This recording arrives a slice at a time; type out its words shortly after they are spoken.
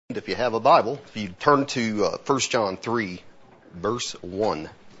If you have a Bible, if you turn to 1 John 3, verse 1.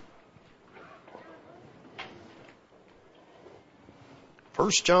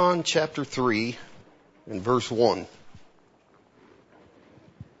 1 John chapter 3 and verse 1.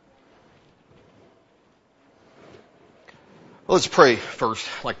 Let's pray first.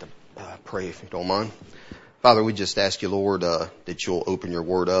 I'd like to pray if you don't mind. Father, we just ask you, Lord, that you'll open your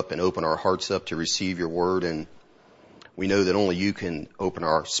word up and open our hearts up to receive your word. And we know that only you can open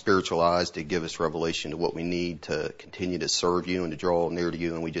our spiritual eyes to give us revelation to what we need to continue to serve you and to draw near to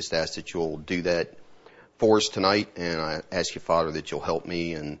you. And we just ask that you'll do that for us tonight. And I ask you, Father, that you'll help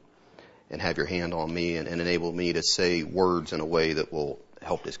me and have your hand on me and enable me to say words in a way that will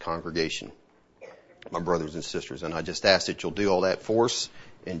help this congregation, my brothers and sisters. And I just ask that you'll do all that for us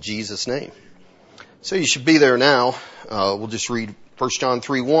in Jesus' name. So you should be there now. We'll just read 1 John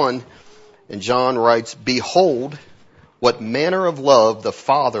 3:1. And John writes, "Behold, what manner of love the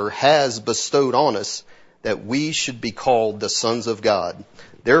Father has bestowed on us, that we should be called the sons of God.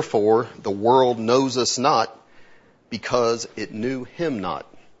 Therefore, the world knows us not, because it knew him not."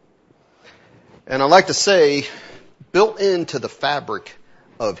 And I like to say, built into the fabric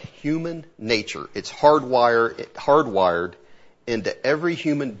of human nature, it's hardwired into every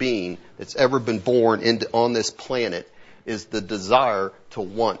human being that's ever been born on this planet, is the desire to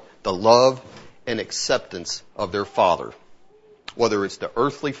want the love and acceptance of their Father, whether it's the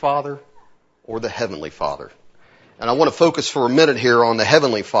earthly Father or the heavenly Father. And I want to focus for a minute here on the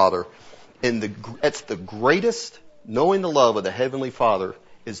heavenly Father. And it's the greatest, knowing the love of the heavenly Father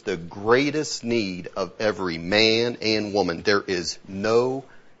is the greatest need of every man and woman. There is no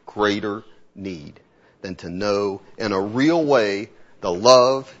greater need than to know in a real way the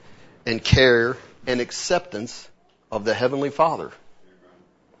love and care and acceptance of the heavenly Father.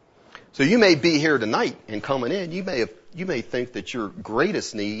 So you may be here tonight and coming in, you may think that your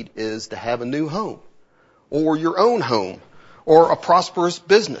greatest need is to have a new home, or your own home, or a prosperous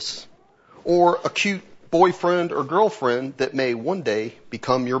business, or a cute boyfriend or girlfriend that may one day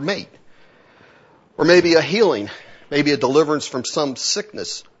become your mate, or maybe a healing, maybe a deliverance from some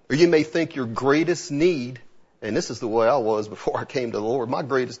sickness. Or you may think your greatest need, and this is the way I was before I came to the Lord, my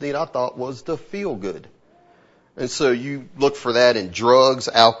greatest need I thought was to feel good. And so you look for that in drugs,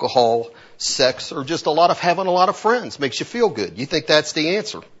 alcohol, sex, or just having a lot of friends makes you feel good. You think that's the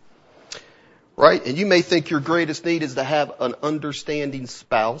answer, right? And you may think your greatest need is to have an understanding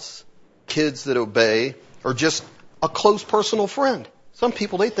spouse, kids that obey, or just a close personal friend. Some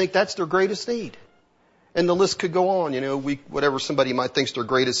people, they think that's their greatest need. And the list could go on, whatever somebody might think's their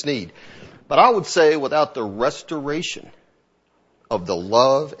greatest need. But I would say without the restoration of the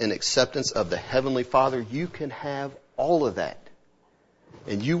love and acceptance of the Heavenly Father, you can have all of that.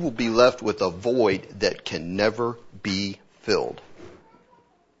 And you will be left with a void that can never be filled.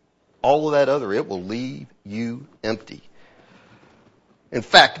 All of that other, it will leave you empty. In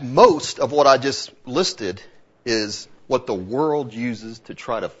fact, most of what I just listed is what the world uses to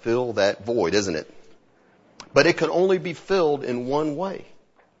try to fill that void, isn't it? But it can only be filled in one way.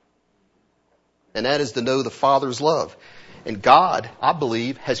 And that is to know the Father's love. And God, I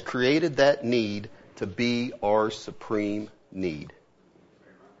believe, has created that need to be our supreme need.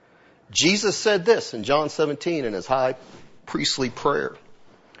 Jesus said this in John 17 in his high priestly prayer.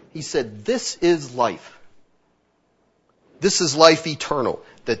 He said, "This is life. This is life eternal,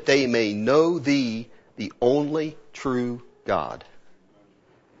 that they may know thee, the only true God."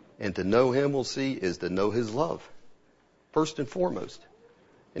 And to know him, we'll see, is to know his love, first and foremost.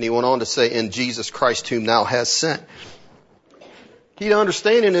 And he went on to say, "In Jesus Christ, whom thou hast sent." Key to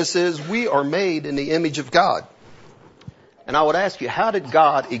understanding this is we are made in the image of God. And I would ask you, how did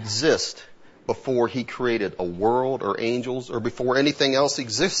God exist before he created a world or angels or before anything else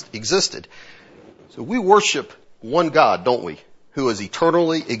existed? So we worship one God, don't we? Who has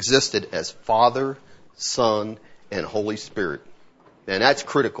eternally existed as Father, Son, and Holy Spirit. And that's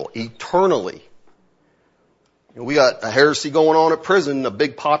critical. Eternally. We got a heresy going on at prison, a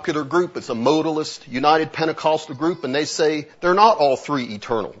big popular group. It's a modalist, United Pentecostal group, and they say they're not all three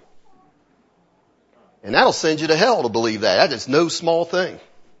eternal. And that'll send you to hell to believe that. That is no small thing.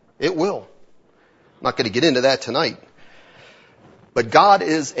 It will. I'm not going to get into that tonight. But God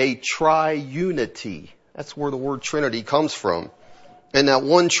is a triunity. That's where the word Trinity comes from. And that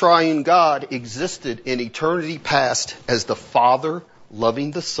one triune God existed in eternity past as the Father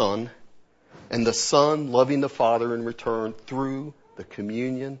loving the Son, and the Son loving the Father in return through the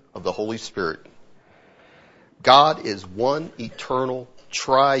communion of the Holy Spirit. God is one eternal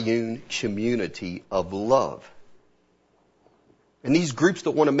triune community of love. And these groups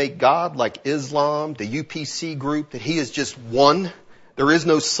that want to make God like Islam, the UPC group, that he is just one, There is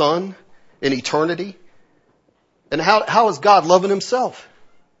no Son in eternity. And how is God loving himself?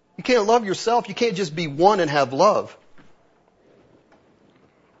 You can't love yourself. You can't just be one and have love.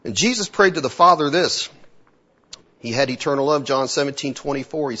 And Jesus prayed to the Father this. He had eternal love, John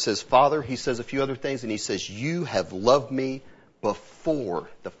 17:24. He says, Father, he says a few other things, and he says, you have loved me before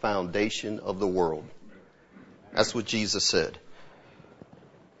the foundation of the world. That's what Jesus said.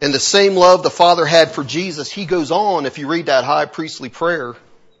 And the same love the Father had for Jesus, he goes on, if you read that high priestly prayer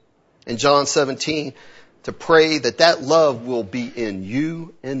in John 17, to pray that love will be in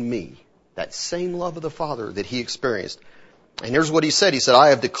you and me. That same love of the Father that he experienced. And here's what he said. He said, I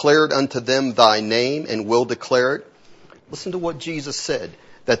have declared unto them thy name and will declare it. Listen to what Jesus said.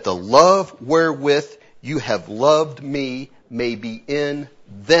 That the love wherewith you have loved me may be in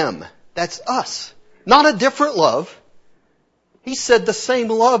them. That's us. Not a different love. He said the same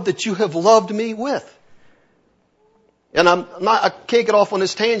love that you have loved me with. And I can't get off on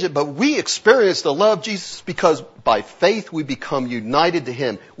this tangent, but we experience the love of Jesus because by faith we become united to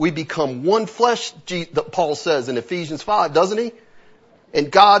him. We become one flesh, Paul says in Ephesians 5, doesn't he?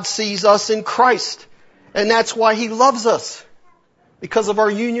 And God sees us in Christ. And that's why he loves us. Because of our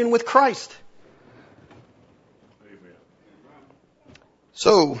union with Christ. Amen.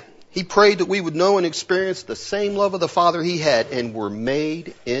 So, he prayed that we would know and experience the same love of the Father he had and were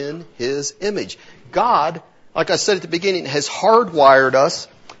made in his image. God, like I said at the beginning, has hardwired us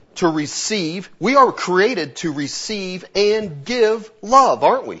to receive. We are created to receive and give love,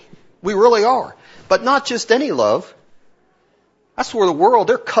 aren't we? We really are. But not just any love. That's where the world,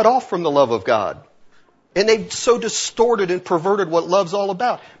 they're cut off from the love of God. And they've so distorted and perverted what love's all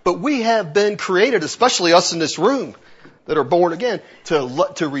about. But we have been created, especially us in this room that are born again,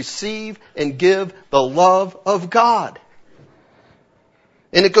 to receive and give the love of God.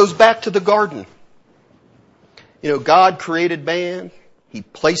 And it goes back to the garden. You know, God created man. He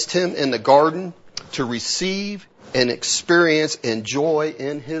placed him in the garden to receive and experience and joy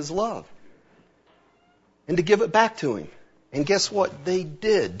in his love. And to give it back to him. And guess what? They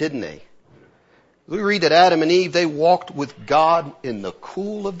did, didn't they? We read that Adam and Eve, they walked with God in the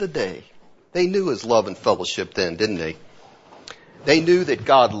cool of the day. They knew his love and fellowship then, didn't they? They knew that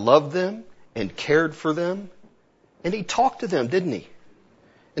God loved them and cared for them. And he talked to them, didn't he?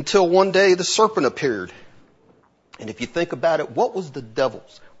 Until one day the serpent appeared. And if you think about it, what was the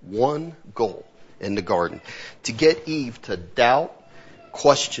devil's one goal in the garden? To get Eve to doubt,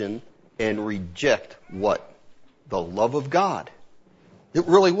 question, and reject what? The love of God. It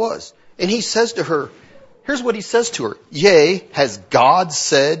really was. And he says to her, here's what he says to her. Yea, has God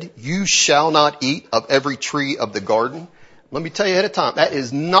said, you shall not eat of every tree of the garden? Let me tell you ahead of time, that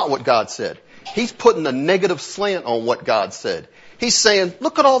is not what God said. He's putting a negative slant on what God said. He's saying,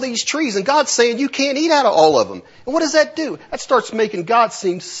 look at all these trees, and God's saying you can't eat out of all of them. And what does that do? That starts making God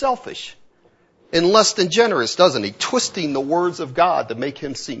seem selfish and less than generous, doesn't he? Twisting the words of God to make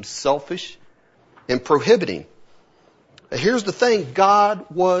him seem selfish and prohibiting. Here's the thing, God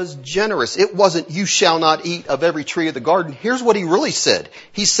was generous. It wasn't, you shall not eat of every tree of the garden. Here's what he really said.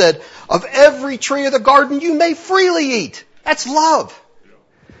 He said, of every tree of the garden you may freely eat. That's love.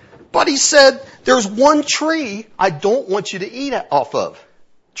 But he said, there's one tree I don't want you to eat off of.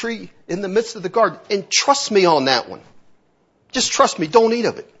 Tree in the midst of the garden. And trust me on that one. Just trust me, don't eat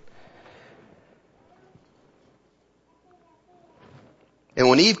of it. And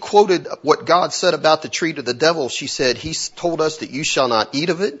when Eve quoted what God said about the tree to the devil, she said, he told us that you shall not eat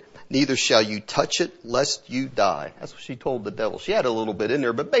of it, neither shall you touch it, lest you die. That's what she told the devil. She had a little bit in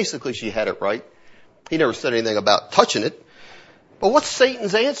there, but basically she had it right. He never said anything about touching it. But what's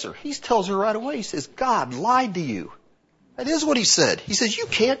Satan's answer? He tells her right away. He says, God lied to you. That is what he said. He says, you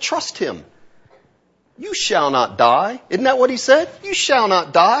can't trust him. You shall not die. Isn't that what he said? You shall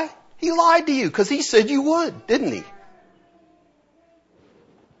not die. He lied to you because he said you would, didn't he?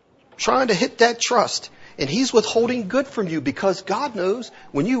 Trying to hit that trust. And he's withholding good from you because God knows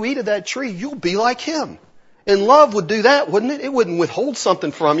when you eat of that tree, you'll be like him. And love would do that, wouldn't it? It wouldn't withhold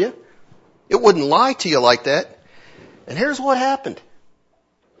something from you. It wouldn't lie to you like that. And here's what happened.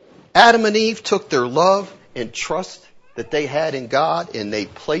 Adam and Eve took their love and trust that they had in God and they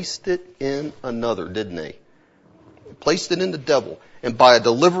placed it in another, didn't they? Placed it in the devil. And by a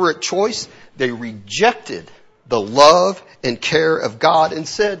deliberate choice, they rejected the love and care of God and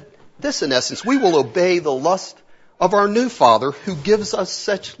said, this, in essence, we will obey the lust of our new father who gives us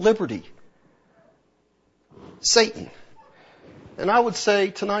such liberty. Satan. And I would say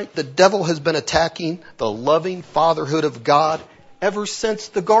tonight, the devil has been attacking the loving fatherhood of God ever since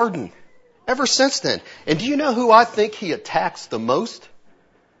the garden. Ever since then. And do you know who I think he attacks the most?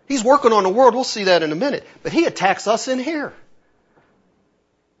 He's working on the world. We'll see that in a minute. But he attacks us in here.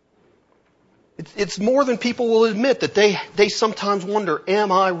 It's more than people will admit, that they sometimes wonder,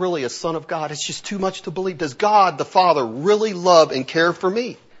 am I really a son of God? It's just too much to believe. Does God the Father really love and care for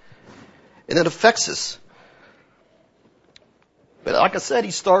me? And it affects us. But like I said,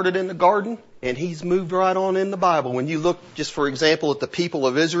 he started in the garden and he's moved right on in the Bible. When you look, just for example, at the people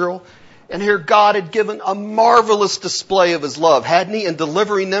of Israel, and here God had given a marvelous display of his love, hadn't he? In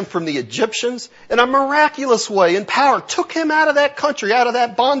delivering them from the Egyptians in a miraculous way, in power. Took him out of that country, out of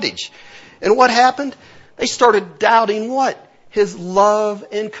that bondage. And what happened? They started doubting what? His love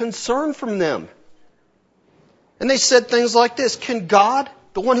and concern from them. And they said things like this: can God,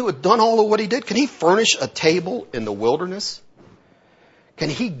 the one who had done all of what he did, can he furnish a table in the wilderness? Can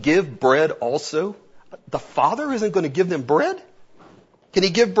he give bread also? The Father isn't going to give them bread? Can he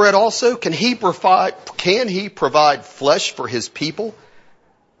give bread also? Can he provide flesh for his people?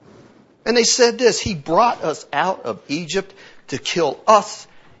 And they said this: he brought us out of Egypt to kill us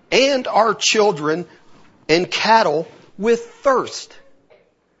and our children and cattle with thirst.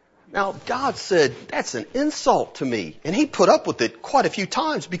 Now, God said, that's an insult to me. And he put up with it quite a few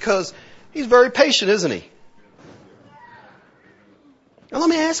times because he's very patient, isn't he? Now, let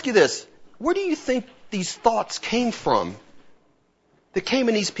me ask you this. Where do you think these thoughts came from that came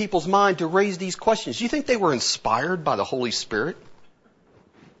in these people's mind to raise these questions? Do you think they were inspired by the Holy Spirit?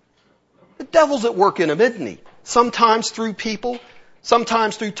 The devil's at work in them, isn't he? Sometimes through people,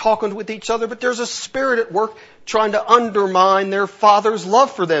 sometimes through talking with each other, but there's a spirit at work trying to undermine their Father's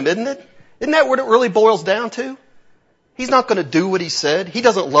love for them, isn't it? Isn't that what it really boils down to? He's not going to do what he said. He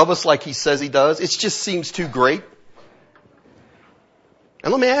doesn't love us like he says he does. It just seems too great.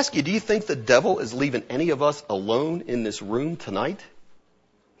 And let me ask you, do you think the devil is leaving any of us alone in this room tonight?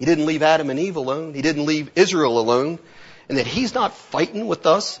 He didn't leave Adam and Eve alone. He didn't leave Israel alone. And that he's not fighting with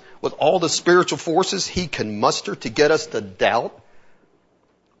us with all the spiritual forces he can muster to get us to doubt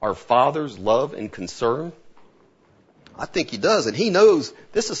our Father's love and concern? I think he does. And he knows,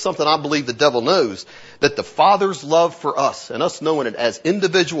 this is something I believe the devil knows, that the Father's love for us, and us knowing it as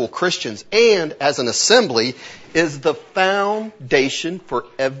individual Christians and as an assembly, is the foundation for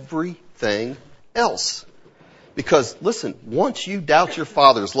everything else. Because, listen, once you doubt your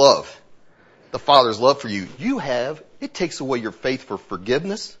Father's love, the Father's love for you, it takes away your faith for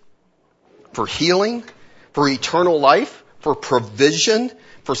forgiveness, for healing, for eternal life, for provision,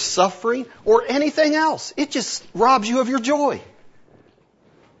 for suffering, or anything else. It just robs you of your joy.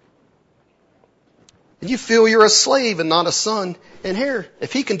 And you feel you're a slave and not a son. And here,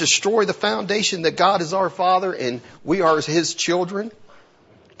 if he can destroy the foundation that God is our Father and we are his children,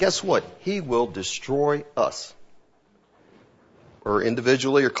 guess what? He will destroy us. Or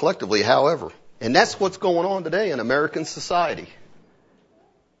individually or collectively, however. And that's what's going on today in American society.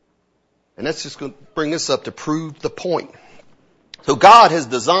 And that's just going to bring us up to prove the point. So God has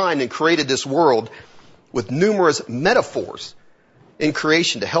designed and created this world with numerous metaphors in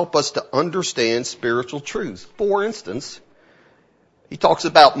creation to help us to understand spiritual truths. For instance, he talks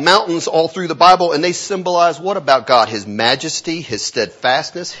about mountains all through the Bible, and they symbolize what about God? His majesty, his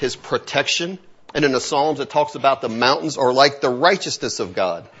steadfastness, his protection. And in the Psalms it talks about the mountains are like the righteousness of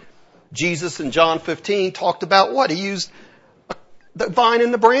God. Jesus in John 15 talked about what? He used the vine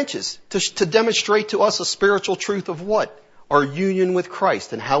and the branches to demonstrate to us a spiritual truth of what? Our union with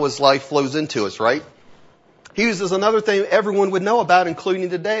Christ and how his life flows into us, right? He uses another thing everyone would know about, including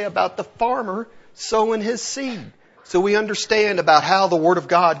today, about the farmer sowing his seed. So we understand about how the Word of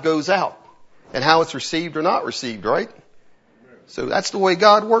God goes out and how it's received or not received, right? So that's the way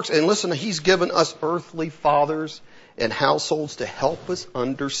God works. And listen, he's given us earthly fathers and households to help us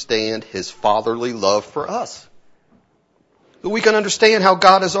understand his fatherly love for us. So we can understand how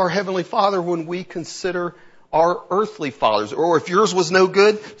God is our heavenly Father when we consider our earthly fathers. Or if yours was no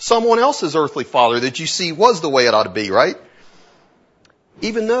good, someone else's earthly father that you see was the way it ought to be, right?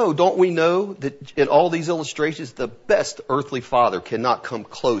 Even though, don't we know that in all these illustrations, the best earthly father cannot come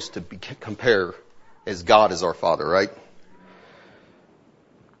close to compare as God is our Father, right?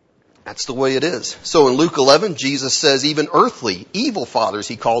 That's the way it is. So in Luke 11, Jesus says even earthly, evil fathers,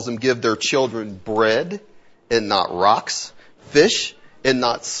 he calls them, give their children bread and not rocks, fish and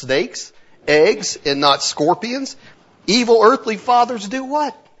not snakes, eggs and not scorpions. Evil earthly fathers do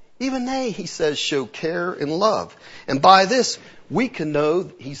what? Even they, he says, show care and love. And by this, we can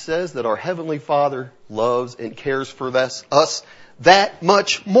know, he says, that our Heavenly Father loves and cares for us that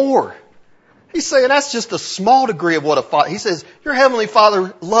much more. He's saying that's just a small degree of what a father. He says, your Heavenly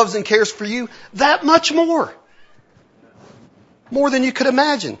Father loves and cares for you that much more. More than you could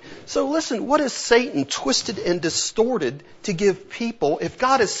imagine. So listen, what has Satan twisted and distorted to give people? If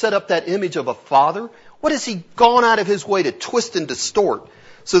God has set up that image of a father, what has he gone out of his way to twist and distort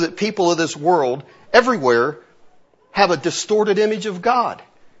so that people of this world everywhere have a distorted image of God.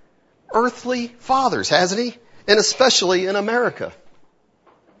 Earthly fathers, hasn't he? And especially in America.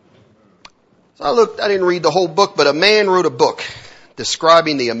 So I didn't read the whole book, but a man wrote a book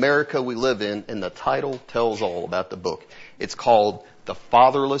describing the America we live in, and the title tells all about the book. It's called The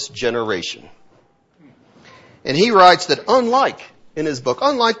Fatherless Generation. And he writes that unlike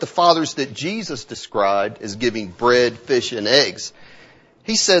the fathers that Jesus described as giving bread, fish, and eggs,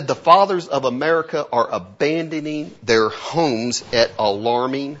 he said the fathers of America are abandoning their homes at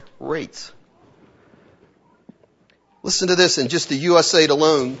alarming rates. Listen to this. In just the USA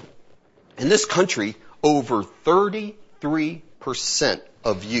alone, in this country, over 33%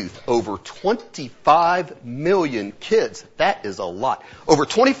 of youth, over 25 million kids, that is a lot. Over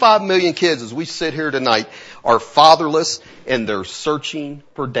 25 million kids, as we sit here tonight, are fatherless, and they're searching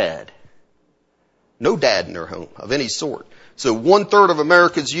for dad. No dad in their home of any sort. So 1/3 of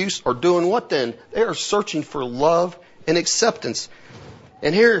America's youth are doing what then? They are searching for love and acceptance.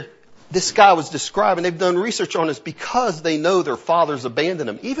 And here, this guy was describing, they've done research on this because they know their fathers abandoned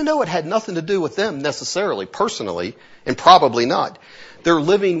them, even though it had nothing to do with them necessarily, personally, and probably not. They're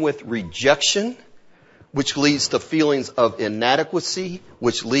living with rejection, which leads to feelings of inadequacy,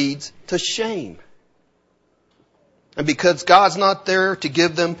 which leads to shame. And because God's not there to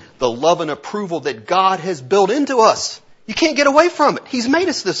give them the love and approval that God has built into us, you can't get away from it. He's made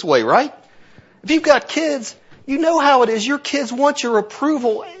us this way, right? If you've got kids, you know how it is. Your kids want your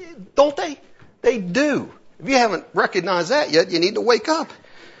approval, don't they? They do. If you haven't recognized that yet, you need to wake up.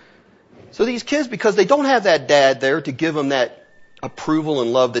 So these kids, because they don't have that dad there to give them that approval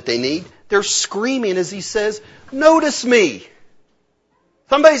and love that they need, they're screaming as he says, notice me.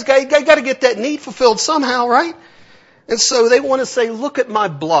 Somebody's got to get that need fulfilled somehow, right? And so they want to say, look at my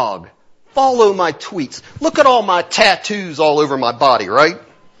blog. Follow my tweets. Look at all my tattoos all over my body, right?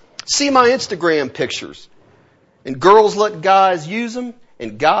 See my Instagram pictures. And girls let guys use them,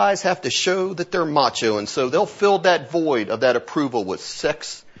 and guys have to show that they're macho. And so they'll fill that void of that approval with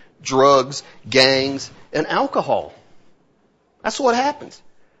sex, drugs, gangs, and alcohol. That's what happens.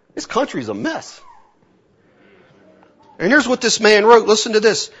 This country's a mess. And here's what this man wrote. Listen to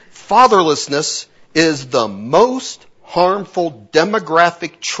this. Fatherlessness is the most harmful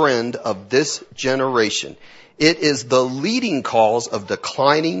demographic trend of this generation. It is the leading cause of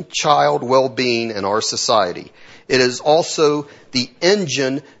declining child well-being in our society. It is also the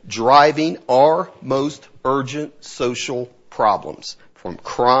engine driving our most urgent social problems, from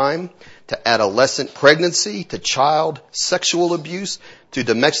crime to adolescent pregnancy to child sexual abuse to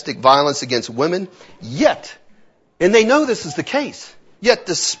domestic violence against women. Yet, and they know this is the case, yet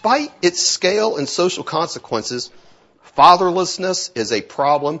despite its scale and social consequences, fatherlessness is a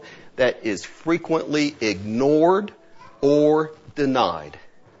problem that is frequently ignored or denied.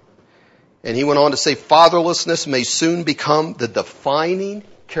 And he went on to say, fatherlessness may soon become the defining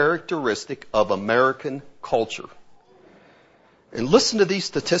characteristic of American culture. And listen to these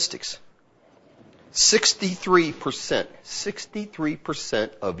statistics. 63%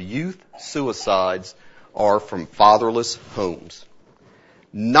 of youth suicides are from fatherless homes.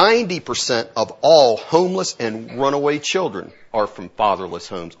 90% of all homeless and runaway children are from fatherless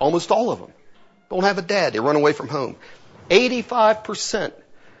homes. Almost all of them don't have a dad. They run away from home. 85%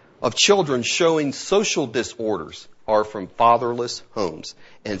 of children showing social disorders are from fatherless homes.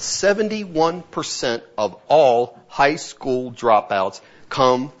 And 71% of all high school dropouts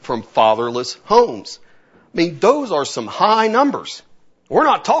come from fatherless homes. I mean, those are some high numbers. We're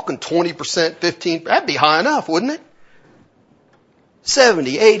not talking 20%, 15%. That'd be high enough, wouldn't it?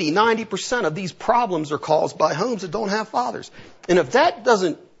 70, 80, 90% of these problems are caused by homes that don't have fathers. And if that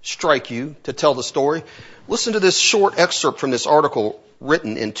doesn't strike you to tell the story, listen to this short excerpt from this article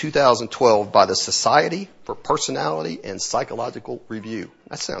written in 2012 by the Society for Personality and Psychological Review.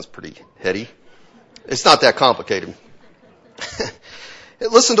 That sounds pretty heady. It's not that complicated.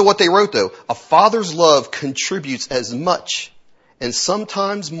 Listen to what they wrote, though. A father's love contributes as much and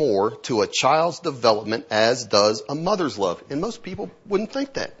sometimes more to a child's development as does a mother's love. And most people wouldn't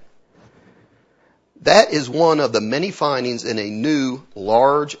think that. That is one of the many findings in a new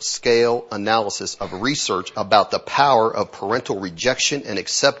large-scale analysis of research about the power of parental rejection and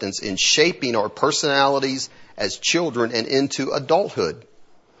acceptance in shaping our personalities as children and into adulthood.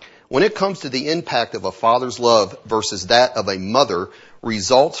 When it comes to the impact of a father's love versus that of a mother,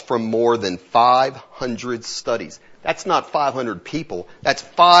 results from more than 500 studies. That's not 500 people. That's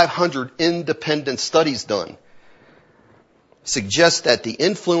 500 independent studies done. Suggests that the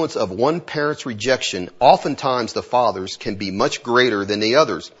influence of one parent's rejection, oftentimes the father's, can be much greater than the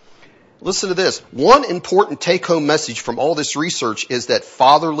other's. Listen to this. One important take-home message from all this research is that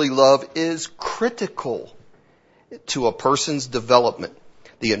fatherly love is critical to a person's development.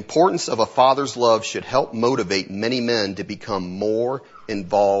 The importance of a father's love should help motivate many men to become more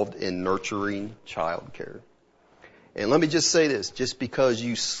involved in nurturing child care. And let me just say this, just because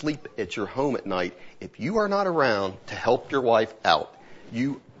you sleep at your home at night, if you are not around to help your wife out,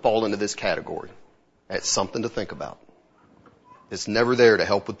 you fall into this category. That's something to think about. It's never there to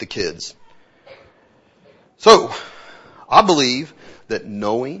help with the kids. So, I believe that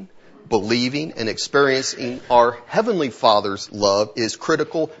knowing, believing, and experiencing our Heavenly Father's love is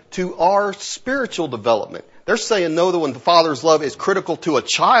critical to our spiritual development. They're saying no, when the Father's love is critical to a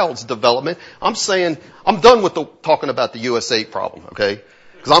child's development. I'm saying, I'm done with talking about the USA problem, okay?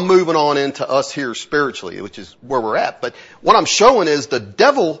 Because I'm moving on into us here spiritually, which is where we're at. But what I'm showing is the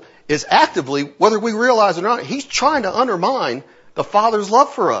devil is actively, whether we realize it or not, he's trying to undermine the Father's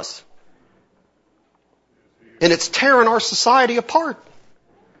love for us. And it's tearing our society apart.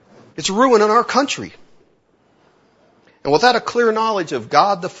 It's ruining our country. And without a clear knowledge of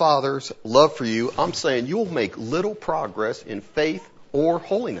God the Father's love for you, I'm saying you'll make little progress in faith or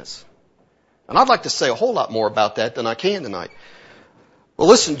holiness. And I'd like to say a whole lot more about that than I can tonight. Well,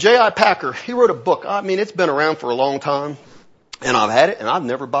 listen, J.I. Packer, he wrote a book. I mean, it's been around for a long time. And I've had it, and I've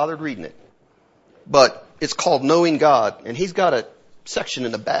never bothered reading it. But it's called Knowing God. And he's got a section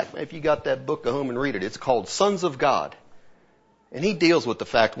in the back. If you got that book, go home and read it. It's called Sons of God. And he deals with the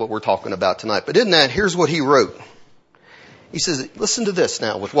fact what we're talking about tonight. But in that, here's what he wrote. He says, listen to this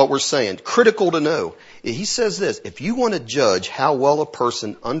now with what we're saying. Critical to know. He says this, if you want to judge how well a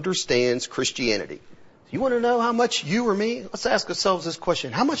person understands Christianity, you want to know how much you or me, let's ask ourselves this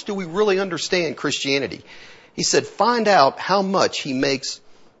question. How much do we really understand Christianity? He said, find out how much he makes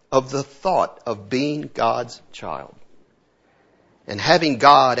of the thought of being God's child and having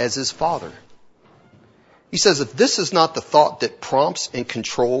God as his father. He says, if this is not the thought that prompts and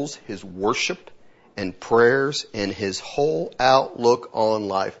controls his worship and prayers and his whole outlook on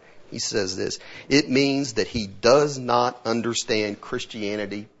life, he says this, it means that he does not understand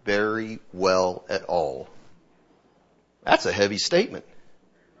Christianity very well at all. That's a heavy statement.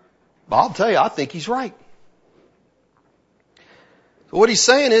 But I'll tell you, I think he's right. So what he's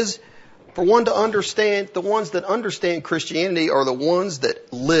saying is, for one to understand, the ones that understand Christianity are the ones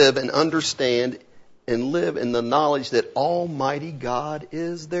that live and understand and live in the knowledge that Almighty God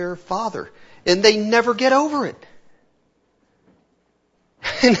is their Father. And they never get over it.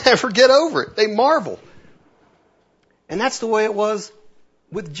 They never get over it. They marvel. And that's the way it was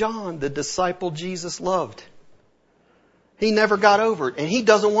with John, the disciple Jesus loved. He never got over it. And he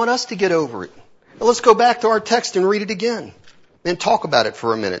doesn't want us to get over it. Now let's go back to our text and read it again. And talk about it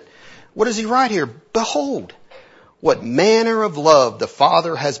for a minute. What does he write here? Behold, what manner of love the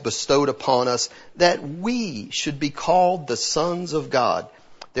Father has bestowed upon us, that we should be called the sons of God.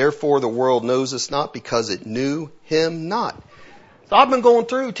 Therefore the world knows us not, because it knew him not. So I've been going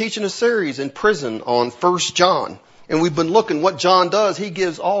through teaching a series in prison on 1 John. And we've been looking what John does. He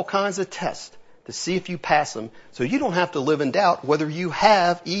gives all kinds of tests to see if you pass them, so you don't have to live in doubt whether you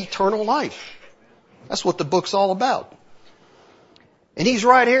have eternal life. That's what the book's all about. And he's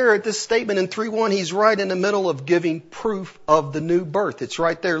right here at this statement in 3:1. He's right in the middle of giving proof of the new birth. It's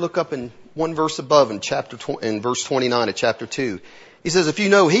right there. Look up in one verse above in verse 29 of chapter 2. He says, if you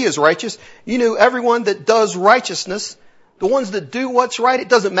know he is righteous, you know everyone that does righteousness, the ones that do what's right, it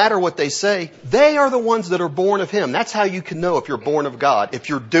doesn't matter what they say. They are the ones that are born of him. That's how you can know if you're born of God, if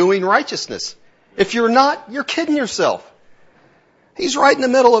you're doing righteousness. If you're not, you're kidding yourself. He's right in the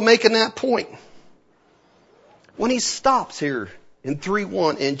middle of making that point. When he stops here in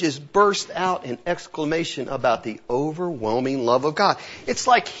 3:1 and just burst out in exclamation about the overwhelming love of God. It's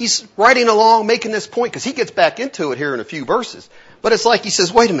like he's writing along making this point, because he gets back into it here in a few verses. But it's like he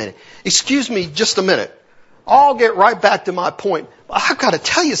says, wait a minute, excuse me just a minute. I'll get right back to my point. I've got to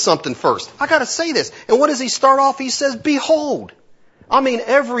tell you something first. I've got to say this. And what does he start off? He says, behold. I mean,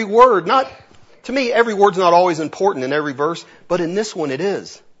 every word, to me, every word's not always important in every verse, but in this one it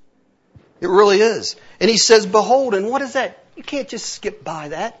is. It really is. And he says, behold, and what is that? You can't just skip by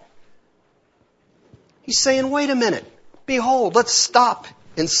that. He's saying, wait a minute. Behold, let's stop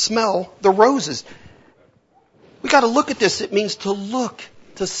and smell the roses. We got to look at this. It means to look,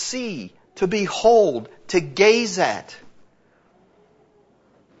 to see, to behold, to gaze at.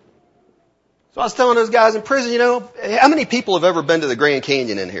 So I was telling those guys in prison, how many people have ever been to the Grand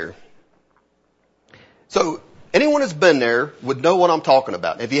Canyon in here? So anyone that's been there would know what I'm talking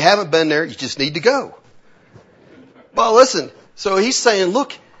about. If you haven't been there, you just need to go. Well, listen, so he's saying,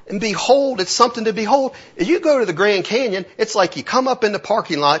 look, And behold, it's something to behold. If you go to the Grand Canyon, it's like you come up in the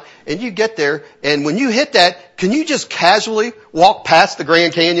parking lot and you get there, and when you hit that, can you just casually walk past the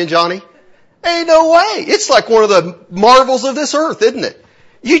Grand Canyon, Johnny? Ain't no way. It's like one of the marvels of this earth, isn't it?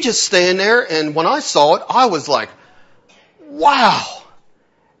 You just stand there, and when I saw it, I was like, wow.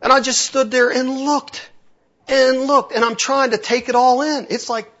 And I just stood there and looked, and I'm trying to take it all in. It's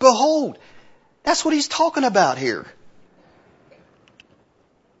like, behold. That's what he's talking about here.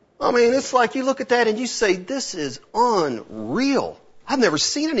 I mean, it's like you look at that and you say, this is unreal. I've never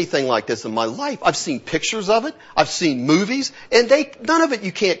seen anything like this in my life. I've seen pictures of it. I've seen movies, and none of it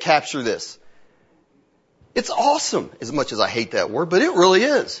you can't capture this. It's awesome, as much as I hate that word, but it really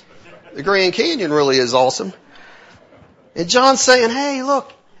is. The Grand Canyon really is awesome. And John's saying, hey,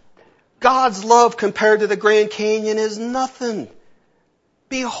 look, God's love compared to the Grand Canyon is nothing.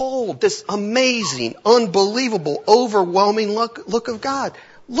 Behold, this amazing, unbelievable, overwhelming look of God.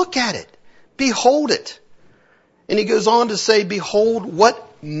 Look at it. Behold it. And he goes on to say, behold,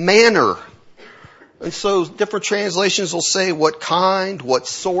 what manner. And so different translations will say what kind, what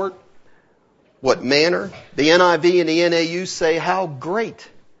sort, what manner. The NIV and the NAU say how great.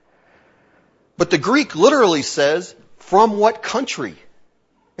 But the Greek literally says, from what country?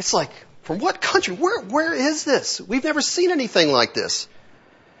 It's like, from what country? Where is this? We've never seen anything like this.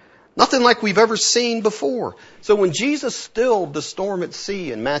 Nothing like we've ever seen before. So when Jesus stilled the storm at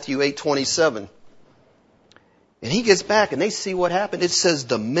sea in Matthew 8:27, and he gets back and they see what happened, it says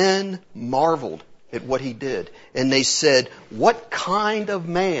the men marveled at what he did. And they said, what kind of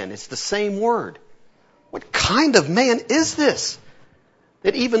man? It's the same word. What kind of man is this?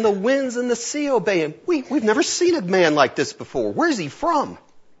 That even the winds and the sea obey him. We've never seen a man like this before. Where's he from?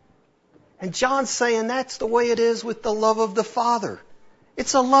 And John's saying that's the way it is with the love of the Father.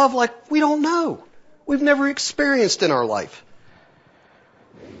 It's a love like we don't know. We've never experienced in our life.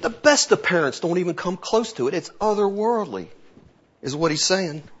 The best of parents don't even come close to it. It's otherworldly, is what he's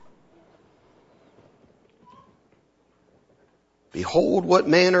saying. Behold what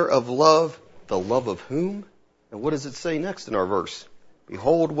manner of love, the love of whom? And what does it say next in our verse?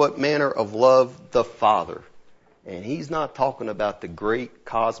 Behold what manner of love the Father. And he's not talking about the great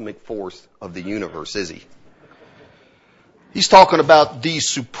cosmic force of the universe, is he? He's talking about the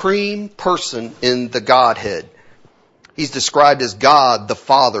supreme person in the Godhead. He's described as God the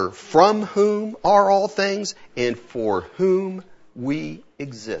Father, from whom are all things and for whom we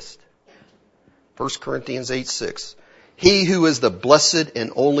exist. 1 Corinthians 8:6. He who is the blessed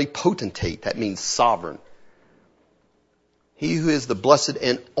and only potentate, that means sovereign. He who is the blessed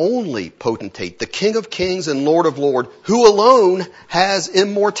and only potentate, the King of kings and Lord of lords, who alone has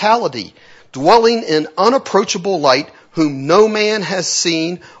immortality, dwelling in unapproachable light, whom no man has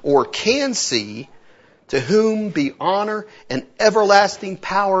seen or can see, to whom be honor and everlasting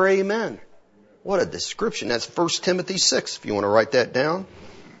power. Amen. What a description. That's 1 Timothy 6, if you want to write that down.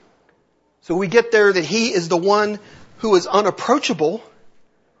 So we get there that he is the one who is unapproachable.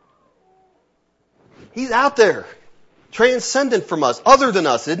 He's out there, transcendent from us, other than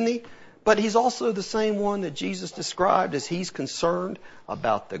us, isn't he? But he's also the same one that Jesus described as he's concerned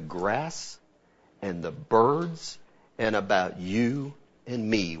about the grass and the birds and about you and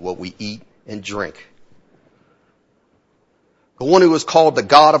me, what we eat and drink. The one who is called the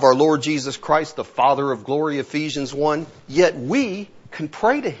God of our Lord Jesus Christ, the Father of glory, Ephesians 1. Yet we can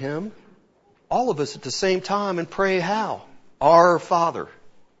pray to him, all of us at the same time, and pray how? Our Father.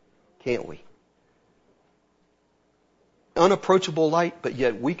 Can't we? Unapproachable light, but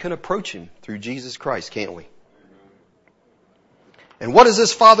yet we can approach him through Jesus Christ, can't we? And what has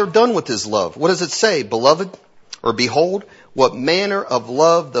this Father done with his love? What does it say? Beloved, or behold, what manner of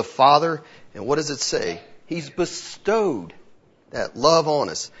love the Father, and what does it say? He's bestowed that love on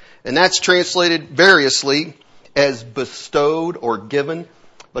us. And that's translated variously as bestowed or given.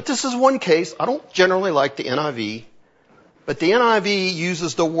 But this is one case. I don't generally like the NIV, but the NIV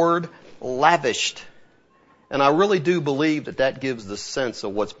uses the word lavished. And I really do believe that that gives the sense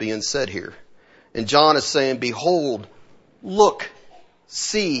of what's being said here. And John is saying, behold, look,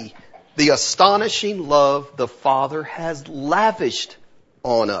 see the astonishing love the Father has lavished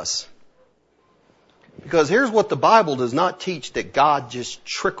on us. Because here's what the Bible does not teach, that God just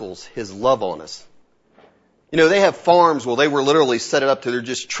trickles his love on us. You know, they have farms where they were literally set it up to they're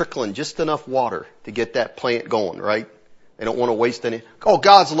just trickling just enough water to get that plant going, right? They don't want to waste any. Oh,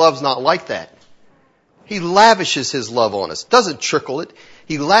 God's love's not like that. He lavishes his love on us. Doesn't trickle it.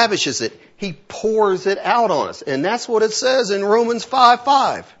 He lavishes it. He pours it out on us. And that's what it says in Romans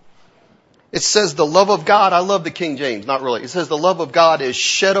 5:5. It says the love of God, I love the King James, not really. It says the love of God is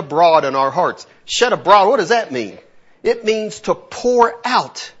shed abroad in our hearts. Shed abroad, what does that mean? It means to pour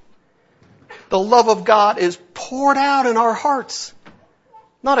out. The love of God is poured out in our hearts.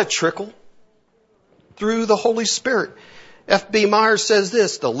 Not a trickle. Through the Holy Spirit. F.B. Myers says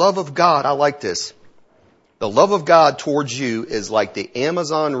this, the love of God, I like this. The love of God towards you is like the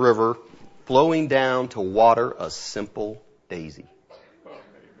Amazon River flowing down to water a simple daisy.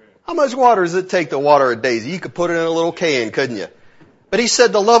 How much water does it take to water a daisy? You could put it in a little can, couldn't you? But he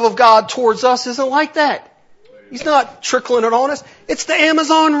said the love of God towards us isn't like that. He's not trickling it on us. It's the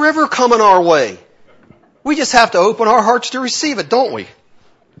Amazon River coming our way. We just have to open our hearts to receive it, don't we?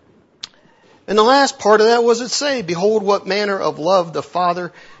 And the last part of that was it say, behold what manner of love the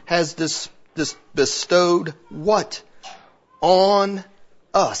Father has this bestowed what? On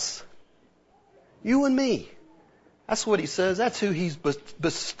us. You and me. That's what he says. That's who he's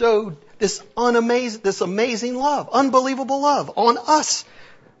bestowed this amazing love, unbelievable love on us.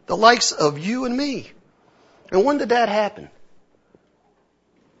 The likes of you and me. And when did that happen?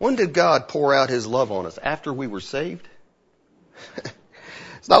 When did God pour out his love on us? After we were saved?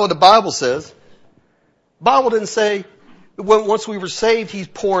 It's not what the Bible says. The Bible didn't say once we were saved, he's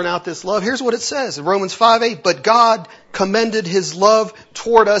pouring out this love. Here's what it says in Romans 5:8. But God commended his love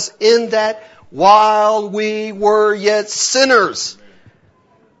toward us in that while we were yet sinners,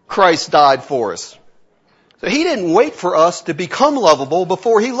 Christ died for us. So he didn't wait for us to become lovable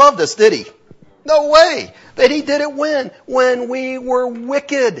before he loved us, did he? No way. But he did it when? When we were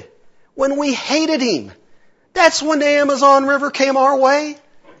wicked. When we hated him. That's when the Amazon River came our way.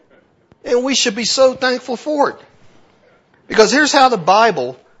 And we should be so thankful for it. Because here's how the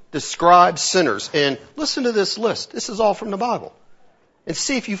Bible describes sinners. And listen to this list. This is all from the Bible. And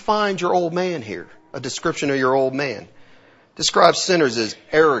see if you find your old man here. A description of your old man. Describes sinners as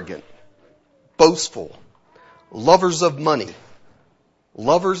arrogant, boastful, lovers of money,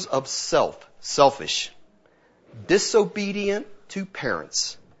 lovers of self, selfish, disobedient to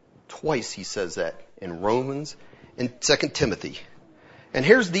parents. Twice he says that in Romans and 2 Timothy. And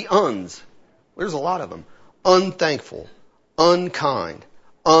here's the uns. There's a lot of them. Unthankful, unkind,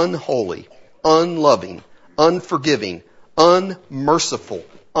 unholy, unloving, unforgiving, unmerciful,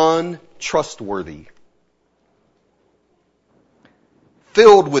 untrustworthy.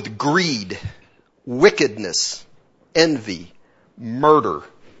 Filled with greed, wickedness, envy, murder,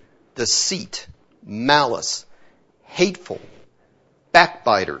 deceit, malice, hateful,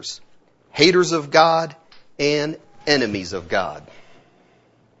 backbiters, haters of God, and enemies of God.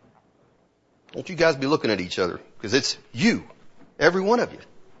 Don't you guys be looking at each other, because it's you, every one of you.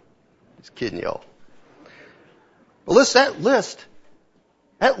 Just kidding y'all. But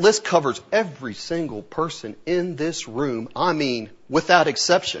that list covers every single person in this room. I mean, without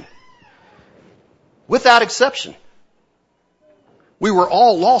exception. Without exception. We were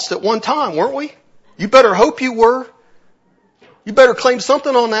all lost at one time, weren't we? You better hope you were. You better claim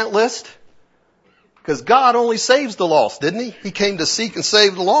something on that list. Because God only saves the lost, didn't he? He came to seek and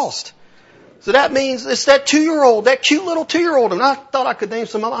save the lost. So that means it's that 2-year-old, that cute little 2-year-old. And I thought I could name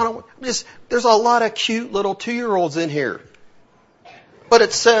some. There's a lot of cute little 2-year-olds in here. But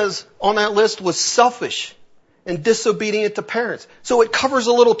it says on that list was selfish and disobedient to parents. So it covers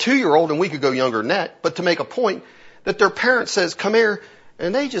a little 2-year-old, and we could go younger than that. But to make a point that their parent says, come here,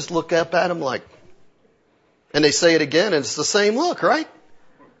 and they just look up at them like, and they say it again, and it's the same look, right?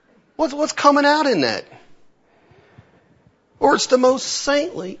 What's coming out in that? Or it's the most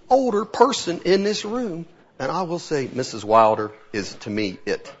saintly, older person in this room. And I will say Mrs. Wilder is, to me,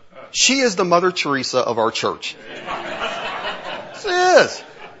 it. She is the Mother Teresa of our church. She is.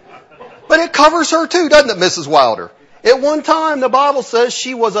 But it covers her too, doesn't it, Mrs. Wilder? At one time, the Bible says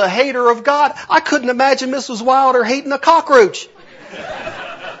she was a hater of God. I couldn't imagine Mrs. Wilder hating a cockroach.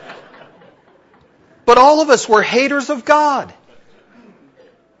 But all of us were haters of God.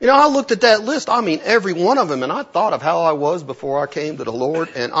 You know, I looked at that list, I mean every one of them, and I thought of how I was before I came to the Lord,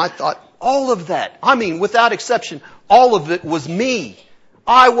 and I thought all of that, I mean without exception, all of it was me.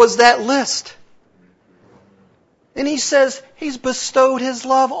 I was that list. And he says he's bestowed his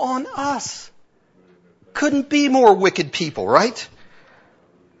love on us. Couldn't be more wicked people, right?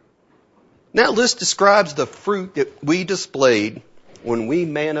 That list describes the fruit that we displayed when we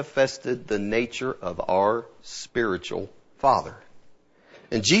manifested the nature of our spiritual father.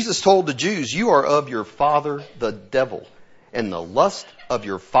 And Jesus told the Jews, you are of your father, the devil, and the lust of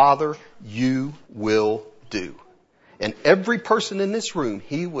your father you will do. And every person in this room,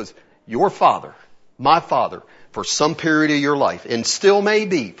 he was your father, my father, for some period of your life, and still may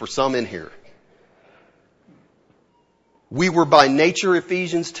be for some in here. We were by nature,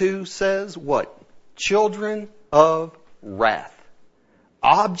 Ephesians 2 says, what? Children of wrath.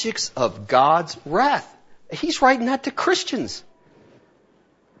 Objects of God's wrath. He's writing that to Christians.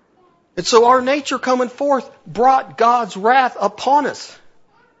 And so our nature coming forth brought God's wrath upon us,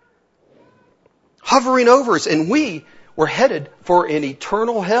 hovering over us, and we were headed for an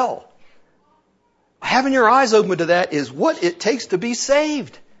eternal hell. Having your eyes open to that is what it takes to be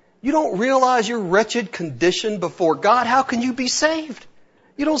saved. You don't realize your wretched condition before God. How can you be saved?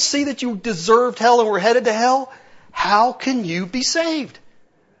 You don't see that you deserved hell and were headed to hell? How can you be saved?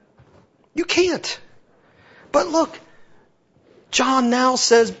 You can't. But look, John now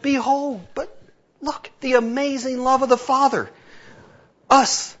says, behold, but look, the amazing love of the Father.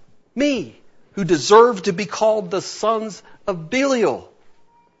 Us, me, who deserve to be called the sons of Belial.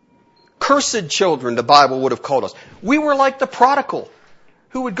 Cursed children, the Bible would have called us. We were like the prodigal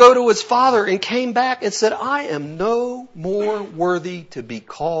who would go to his father and came back and said, I am no more worthy to be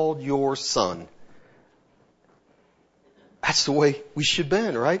called your son. That's the way we should have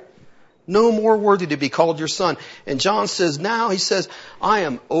been, right? No more worthy to be called your son. And John says now, he says, I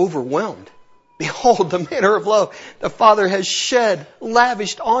am overwhelmed. Behold, the manner of love the Father has shed,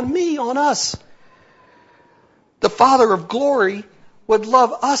 lavished on me, on us. The Father of glory would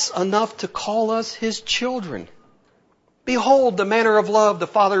love us enough to call us His children. Behold, the manner of love the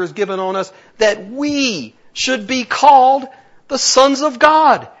Father has given on us, that we should be called the sons of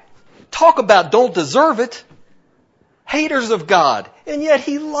God. Talk about don't deserve it. Haters of God. And yet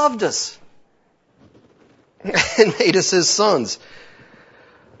He loved us and made us His sons.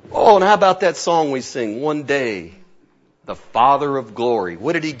 Oh, and how about that song we sing? One day, the Father of glory.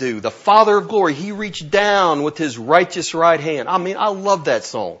 What did He do? The Father of glory. He reached down with His righteous right hand. I mean, I love that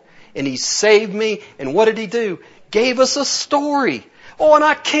song. And He saved me. And what did He do? Gave us a story. Oh, and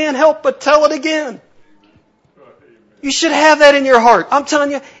I can't help but tell it again. You should have that in your heart. I'm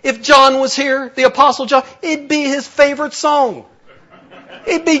telling you, if John was here, the Apostle John, it'd be his favorite song.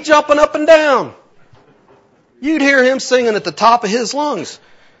 He'd be jumping up and down. You'd hear him singing at the top of his lungs.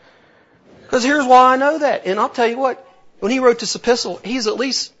 Because here's why I know that. And I'll tell you what, when he wrote this epistle,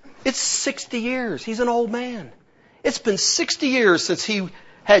 it's 60 years. He's an old man. It's been 60 years since he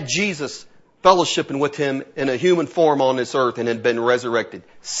had Jesus fellowshipping with him in a human form on this earth and had been resurrected.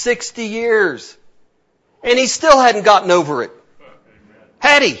 60 years. And he still hadn't gotten over it.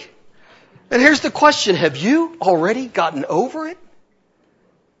 Had he? And here's the question. Have you already gotten over it?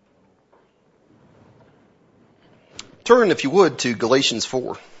 Turn, if you would, to Galatians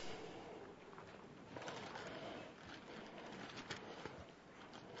 4.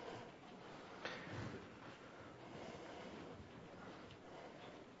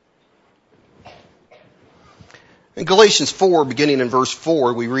 In Galatians 4, beginning in verse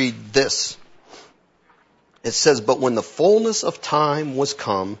 4, we read this. It says, but when the fullness of time was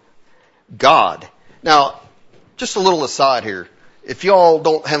come, God. Now, just a little aside here. If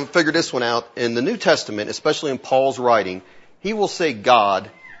y'all haven't figured this one out, in the New Testament, especially in Paul's writing, he will say God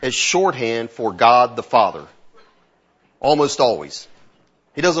as shorthand for God the Father. Almost always.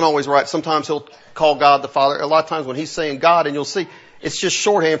 He doesn't always write. Sometimes he'll call God the Father. A lot of times when he's saying God, and you'll see, it's just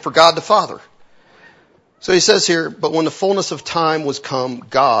shorthand for God the Father. So he says here, but when the fullness of time was come,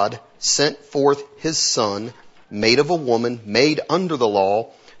 God sent forth His Son, made of a woman, made under the law,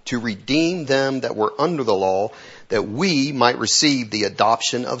 to redeem them that were under the law, that we might receive the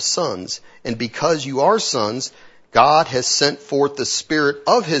adoption of sons. And because you are sons, God has sent forth the Spirit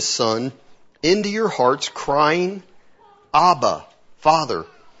of His Son into your hearts, crying, Abba, Father.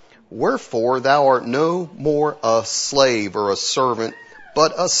 Wherefore thou art no more a slave or a servant,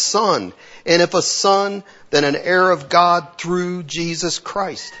 but a son. And if a son, then an heir of God through Jesus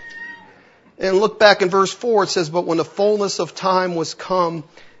Christ. And look back in verse 4, it says, but when the fullness of time was come,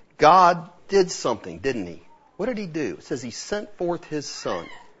 God did something, didn't He? What did He do? It says He sent forth His Son.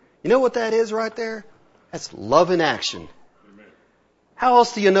 You know what that is right there? That's love in action. Amen. How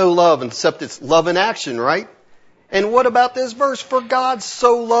else do you know love except it's love in action, right? And what about this verse? For God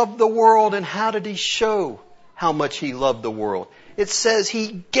so loved the world, and how did He show how much He loved the world? It says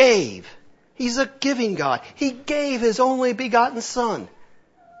He gave. He's a giving God. He gave His only begotten Son.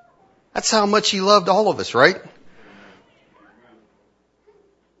 That's how much He loved all of us, right?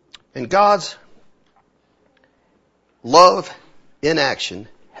 And God's love in action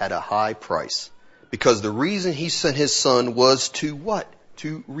had a high price. Because the reason He sent His Son was to what?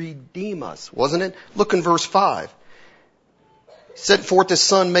 To redeem us, wasn't it? Look in verse 5. He sent forth His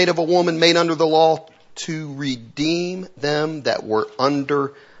Son, made of a woman, made under the law, to redeem them that were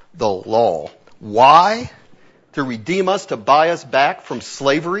under the law. Why? To redeem us, to buy us back from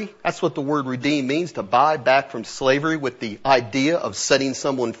slavery. That's what the word redeem means, to buy back from slavery, with the idea of setting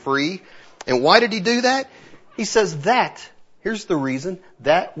someone free. And why did He do that? He says that Here's the reason: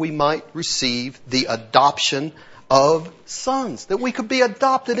 that we might receive the adoption of sons, that we could be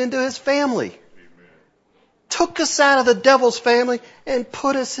adopted into His family. Amen. Took us out of the devil's family and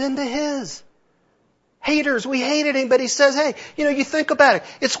put us into His. Haters, we hated Him, but He says, hey, you think about it.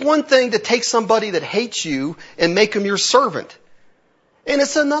 It's one thing to take somebody that hates you and make them your servant. And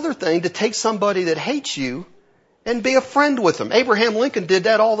it's another thing to take somebody that hates you and be a friend with them. Abraham Lincoln did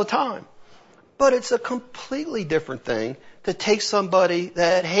that all the time. But it's a completely different thing to take somebody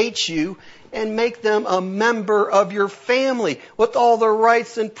that hates you and make them a member of your family with all the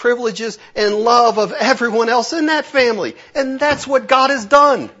rights and privileges and love of everyone else in that family. And that's what God has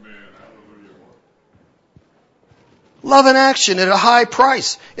done. Love in action at a high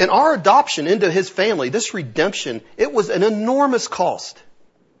price. And our adoption into His family, this redemption, it was an enormous cost.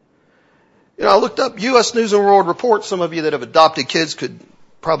 I looked up U.S. News and World Report. Some of you that have adopted kids could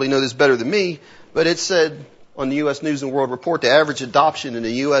probably know this better than me, but it said on the U.S. News and World Report, the average adoption in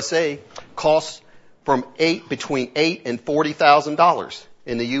the USA costs between $8,000 and $40,000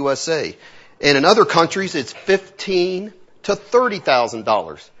 in the USA. And in other countries, it's $15,000 to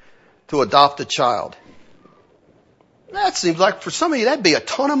 $30,000 to adopt a child. That seems like for some of you, that'd be a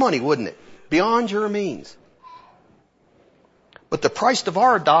ton of money, wouldn't it? Beyond your means. But the price of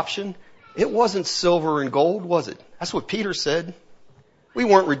our adoption, it wasn't silver and gold, was it? That's what Peter said. We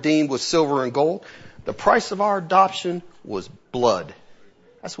weren't redeemed with silver and gold. The price of our adoption was blood.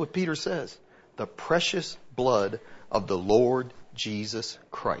 That's what Peter says. The precious blood of the Lord Jesus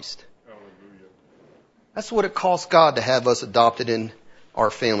Christ. Hallelujah. That's what it cost God to have us adopted in our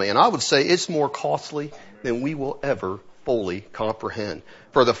family. And I would say it's more costly than we will ever fully comprehend.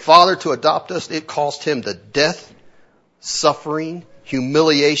 For the Father to adopt us, it cost Him the death, suffering,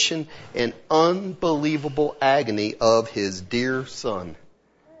 humiliation, and unbelievable agony of His dear Son.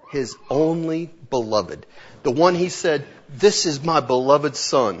 His only beloved. The one He said, this is my beloved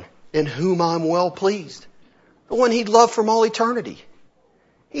Son, in whom I'm well pleased. The one He loved from all eternity.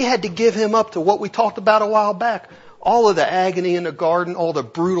 He had to give Him up to what we talked about a while back. All of the agony in the garden, all the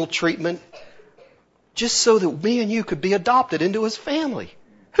brutal treatment, just so that me and you could be adopted into His family.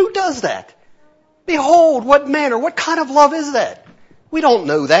 Who does that? Behold, what manner, what kind of love is that? We don't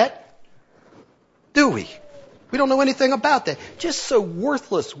know that, do we? We don't know anything about that. Just so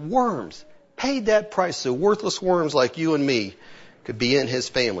worthless worms paid that price, so worthless worms like you and me could be in His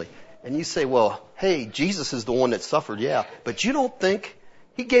family. And you say, well, hey, Jesus is the one that suffered, yeah. But you don't think,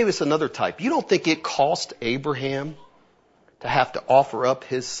 He gave us another type. You don't think it cost Abraham to have to offer up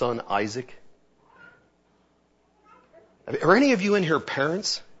his son Isaac? Are any of you in here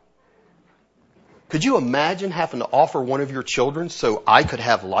parents? Could you imagine having to offer one of your children so I could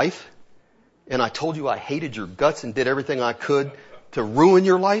have life? And I told you I hated your guts and did everything I could to ruin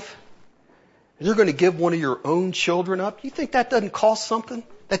your life? And you're going to give one of your own children up? You think that doesn't cost something?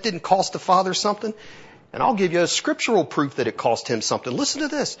 That didn't cost the Father something? And I'll give you a scriptural proof that it cost Him something. Listen to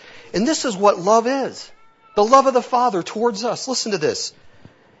this. And this is what love is. The love of the Father towards us. Listen to this.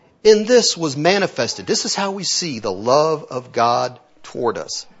 In this was manifested. This is how we see the love of God toward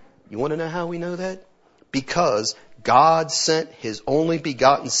us. You want to know how we know that? Because God sent His only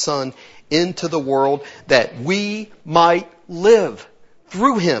begotten Son into the world that we might live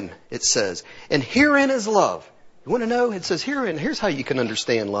through Him, it says. And herein is love. You want to know? It says herein, here's how you can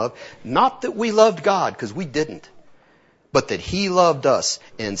understand love. Not that we loved God, because we didn't. But that He loved us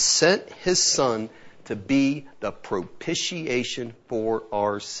and sent His Son to be the propitiation for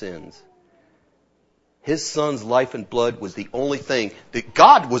our sins. His Son's life and blood was the only thing that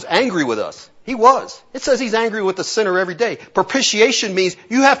God was angry with us. He was. It says He's angry with the sinner every day. Propitiation means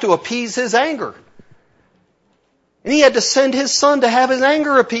you have to appease His anger. And He had to send His Son to have His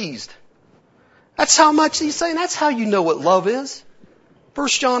anger appeased. That's how much He's saying. That's how you know what love is. 1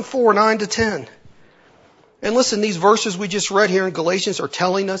 John 4, 9 to 10. And listen, these verses we just read here in Galatians are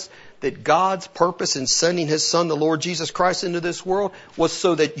telling us that God's purpose in sending His Son, the Lord Jesus Christ, into this world was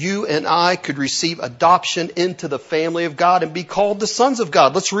so that you and I could receive adoption into the family of God and be called the sons of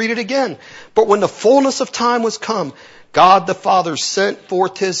God. Let's read it again. But when the fullness of time was come, God the Father sent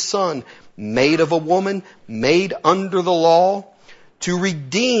forth His Son, made of a woman, made under the law, to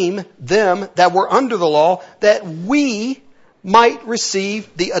redeem them that were under the law, that we might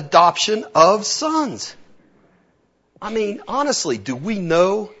receive the adoption of sons. I mean, honestly,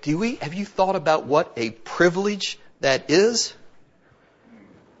 have you thought about what a privilege that is?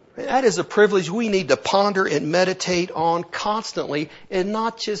 That is a privilege we need to ponder and meditate on constantly and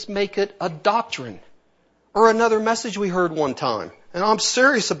not just make it a doctrine or another message we heard one time. And I'm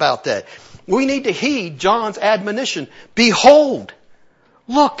serious about that. We need to heed John's admonition. Behold,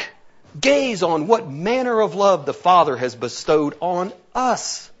 look, Gaze on what manner of love the Father has bestowed on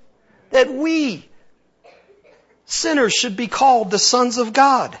us, that we, sinners, should be called the sons of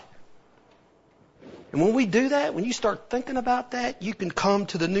God. And when we do that, when you start thinking about that, you can come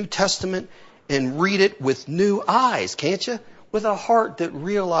to the New Testament and read it with new eyes, can't you? With a heart that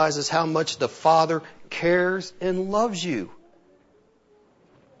realizes how much the Father cares and loves you.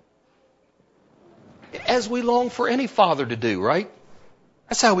 As we long for any father to do, right?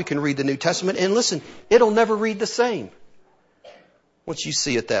 That's how we can read the New Testament. And listen, it'll never read the same once you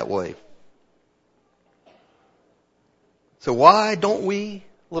see it that way. So why don't we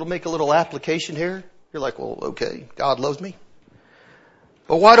make a little application here? You're like, well, okay, God loves me.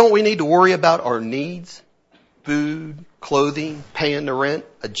 But why don't we need to worry about our needs? Food, clothing, paying the rent,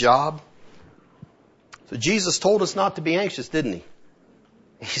 a job. So Jesus told us not to be anxious, didn't he?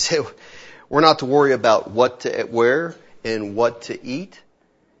 He said we're not to worry about what to wear and what to eat.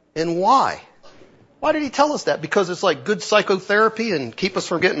 And why? Why did he tell us that? Because it's like good psychotherapy and keep us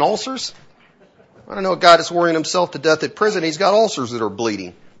from getting ulcers? I don't know a guy that's worrying himself to death at prison. He's got ulcers that are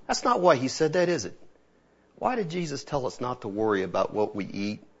bleeding. That's not why he said that, is it? Why did Jesus tell us not to worry about what we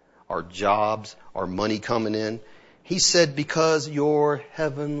eat, our jobs, our money coming in? He said, because your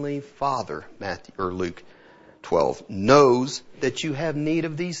heavenly Father, Luke 12, knows that you have need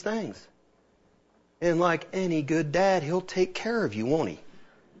of these things. And like any good dad, he'll take care of you, won't he?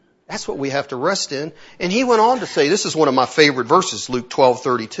 That's what we have to rest in. And he went on to say, this is one of my favorite verses, Luke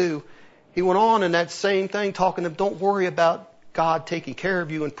 12:32. He went on in that same thing, talking to them, don't worry about God taking care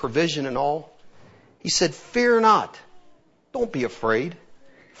of you and provision and all. He said, fear not. Don't be afraid.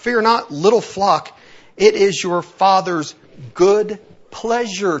 Fear not, little flock. It is your Father's good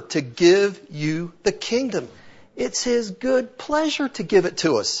pleasure to give you the kingdom. It's His good pleasure to give it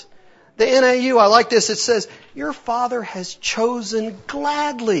to us. The NAU, I like this. It says, your Father has chosen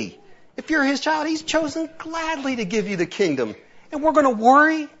gladly. If you're His child, He's chosen gladly to give you the kingdom. And we're going to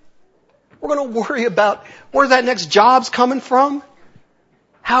worry. We're going to worry about where that next job's coming from,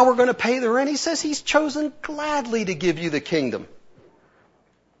 how we're going to pay the rent. He says He's chosen gladly to give you the kingdom.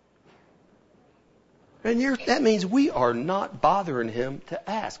 And that means we are not bothering Him to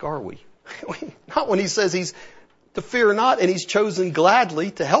ask, are we? Not when He says He's to fear not and He's chosen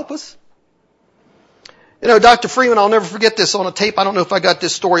gladly to help us. You know, Dr. Freeman, I'll never forget this on a tape. I don't know if I got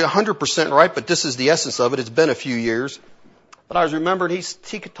this story 100% right, but this is the essence of it. It's been a few years. But I was remembering he's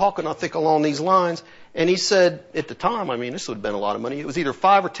talking, I think, along these lines. And he said, at the time, this would have been a lot of money. It was either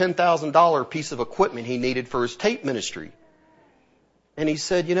 $5,000 or $10,000 piece of equipment he needed for his tape ministry. And he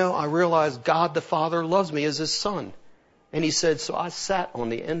said, I realized God the Father loves me as His Son. And he said, so I sat on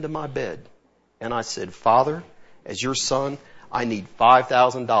the end of my bed. And I said, Father, as your son, I need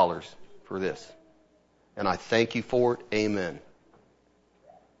 $5,000 for this. And I thank you for it. Amen.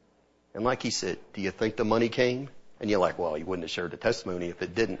 And like he said, do you think the money came? And you're like, well, you wouldn't have shared the testimony if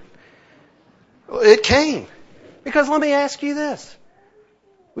it didn't. Well, it came. Because let me ask you this.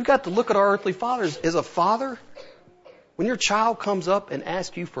 We've got to look at our earthly fathers. As a father, when your child comes up and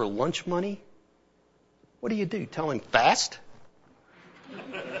asks you for lunch money, what do? Tell him fast?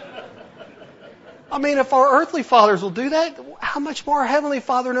 If our earthly fathers will do that, how much more our Heavenly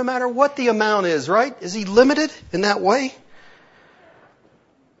Father, no matter what the amount is, right? Is He limited in that way?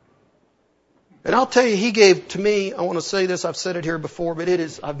 And I'll tell you, He gave to me, I want to say this, I've said it here before, but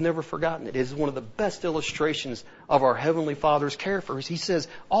I've never forgotten it. It is one of the best illustrations of our Heavenly Father's care for us. He says,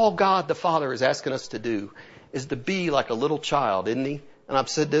 all God the Father is asking us to do is to be like a little child, isn't He? And I've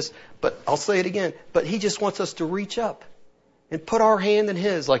said this, but I'll say it again. But He just wants us to reach up and put our hand in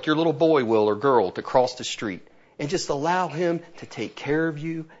His, like your little boy will or girl, to cross the street. And just allow Him to take care of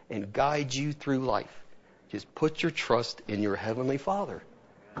you and guide you through life. Just put your trust in your Heavenly Father.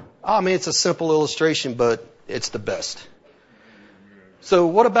 It's a simple illustration, but it's the best. So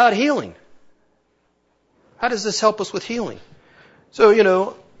what about healing? How does this help us with healing?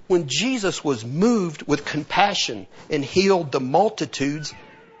 So, when Jesus was moved with compassion and healed the multitudes,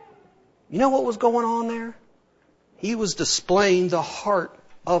 you know what was going on there? He was displaying the heart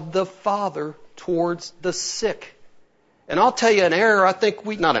of the Father towards the sick. And I'll tell you an error,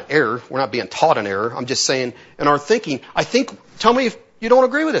 not an error, we're not being taught an error, I'm just saying, in our thinking, tell me if you don't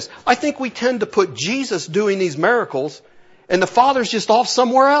agree with this. I think we tend to put Jesus doing these miracles and the Father's just off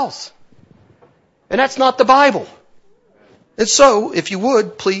somewhere else. And that's not the Bible. And so, if you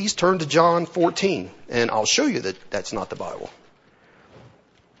would, please turn to John 14, and I'll show you that that's not the Bible.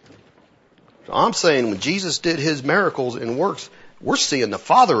 So I'm saying when Jesus did His miracles and works, we're seeing the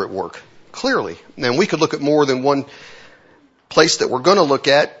Father at work, clearly. And we could look at more than one place that we're going to look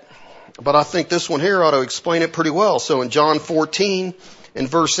at, but I think this one here ought to explain it pretty well. So in John 14, In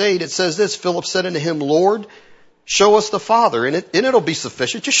verse 8, it says this, Philip said unto him, Lord, show us the Father, and it'll be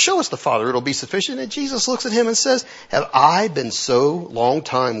sufficient. Just show us the Father, it'll be sufficient. And Jesus looks at him and says, have I been so long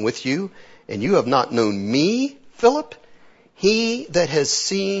time with you, and you have not known me, Philip? He that has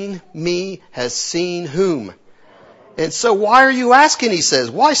seen me has seen whom? And so why are you asking, he says,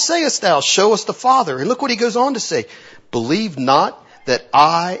 why sayest thou, show us the Father? And look what he goes on to say, believe not that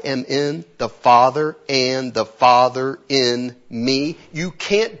I am in the Father and the Father in me. You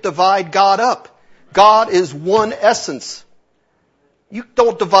can't divide God up. God is one essence. You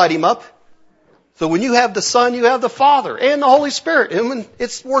don't divide him up. So when you have the Son, you have the Father and the Holy Spirit. And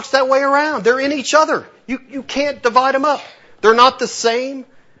it works that way around. They're in each other. You can't divide them up. They're not the same.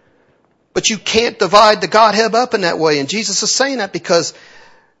 But you can't divide the Godhead up in that way. And Jesus is saying that because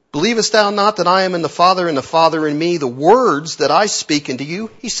believest thou not that I am in the Father and the Father in me? The words that I speak unto you,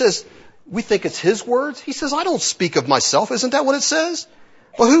 he says, we think it's his words. He says, I don't speak of myself. Isn't that what it says?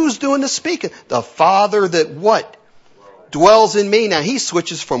 Well, who's doing the speaking? The Father that what? Dwells in me. Now he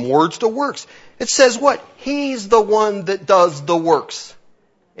switches from words to works. It says what? He's the one that does the works.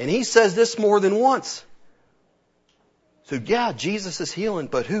 And he says this more than once. So yeah, Jesus is healing,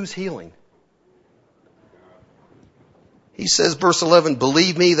 but who's healing? He says, verse 11,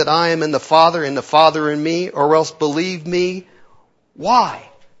 believe me that I am in the Father and the Father in me, or else believe me. Why?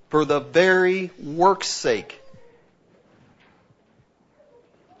 For the very work's sake.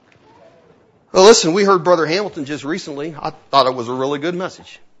 Well, listen, we heard Brother Hamilton just recently. I thought it was a really good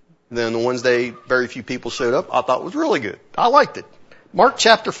message. Then the Wednesday, very few people showed up. I thought it was really good. I liked it. Mark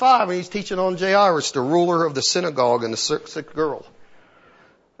chapter 5, and he's teaching on Jairus, the ruler of the synagogue and the sick girl.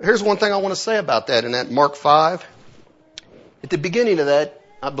 Here's one thing I want to say about that in that Mark 5. At the beginning of that,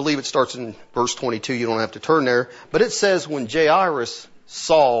 I believe it starts in verse 22. You don't have to turn there. But it says when Jairus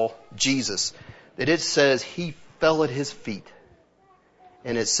saw Jesus, that it says he fell at his feet.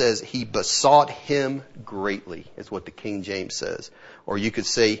 And it says he besought him greatly, is what the King James says. Or you could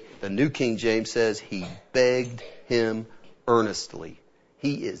say, the New King James says he begged him earnestly.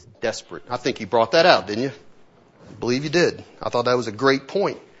 He is desperate. I think you brought that out, didn't you? I believe you did. I thought that was a great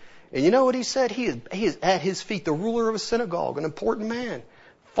point. And you know what he said? He is at his feet, the ruler of a synagogue, an important man,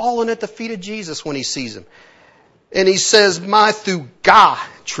 falling at the feet of Jesus when he sees him. And he says, my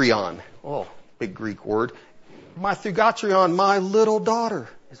thugatrion. Oh, big Greek word. My thugatrion, my little daughter,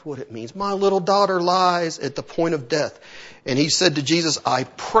 is what it means. My little daughter lies at the point of death. And he said to Jesus, I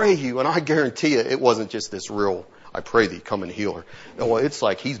pray you, and I guarantee you it wasn't just this real, I pray thee, come and heal her. No, it's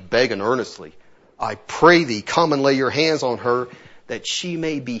like he's begging earnestly. I pray thee, come and lay your hands on her, that she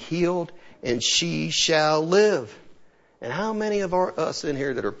may be healed and she shall live. And how many of us in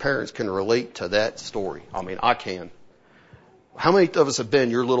here that are parents can relate to that story? I mean, I can. How many of us have been,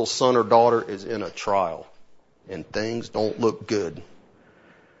 your little son or daughter is in a trial and things don't look good?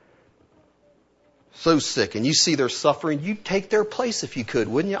 So sick, and you see they're suffering. You'd take their place if you could,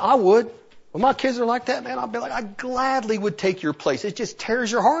 wouldn't you? I would. When my kids are like that, man, I'd be like, I gladly would take your place. It just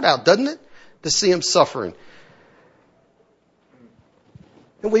tears your heart out, doesn't it? To see them suffering.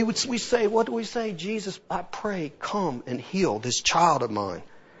 And we say, what do we say? Jesus, I pray, come and heal this child of mine.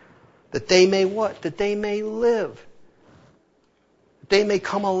 That they may what? That they may live. That they may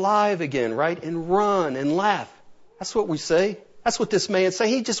come alive again, right? And run and laugh. That's what we say. That's what this man's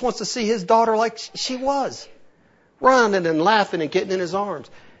saying. He just wants to see his daughter like she was. Running and laughing and getting in his arms.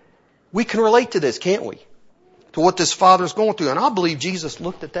 We can relate to this, can't we? To what this father's going through. And I believe Jesus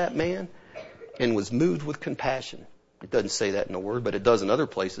looked at that man and was moved with compassion. It doesn't say that in the Word, but it does in other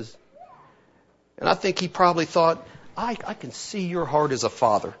places. And I think he probably thought, I can see your heart as a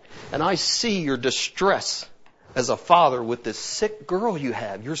father. And I see your distress as a father with this sick girl you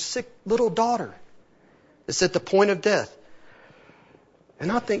have, your sick little daughter. It's at the point of death.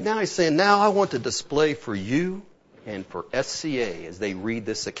 And I think now he's saying, now I want to display for you and for SCA as they read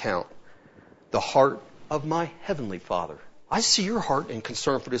this account, the heart of my heavenly Father. I see your heart and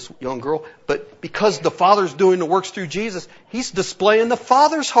concern for this young girl, but because the Father's doing the works through Jesus, He's displaying the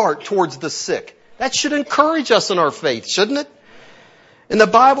Father's heart towards the sick. That should encourage us in our faith, shouldn't it? And the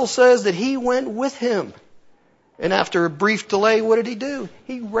Bible says that He went with him. And after a brief delay, what did He do?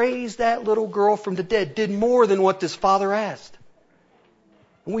 He raised that little girl from the dead, did more than what this Father asked.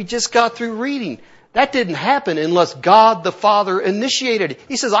 And we just got through reading. That didn't happen unless God the Father initiated it.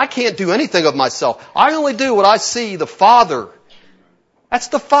 He says, I can't do anything of myself. I only do what I see the Father. That's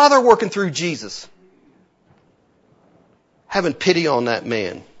the Father working through Jesus. Having pity on that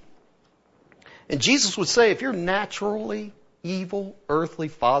man. And Jesus would say, if you're naturally evil, earthly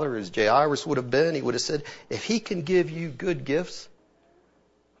father, as Jairus would have been, He would have said, if He can give you good gifts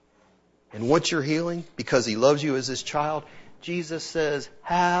and want your healing because He loves you as His child, Jesus says,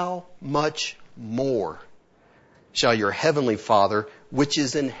 how much more shall your heavenly Father, which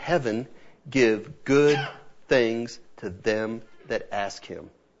is in heaven, give good things to them that ask him?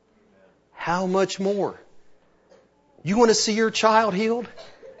 How much more? You want to see your child healed?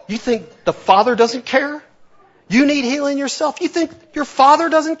 You think the Father doesn't care? You need healing yourself? You think your Father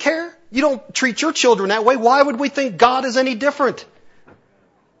doesn't care? You don't treat your children that way. Why would we think God is any different?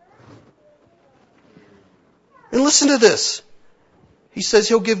 And listen to this. He says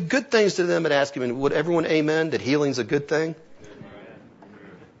he'll give good things to them that ask him. And would everyone amen that healing's a good thing?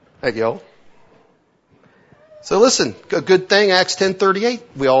 Thank you all. So listen, a good thing, Acts 10:38.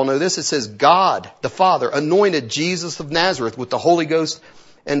 We all know this. It says God, the Father, anointed Jesus of Nazareth with the Holy Ghost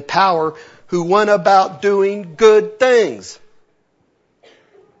and power, who went about doing good things,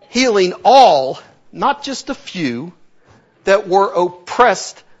 healing all, not just a few, that were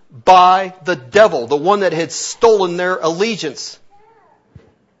oppressed by the devil, the one that had stolen their allegiance.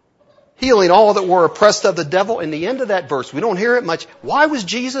 Healing all that were oppressed of the devil. In the end of that verse, we don't hear it much. Why was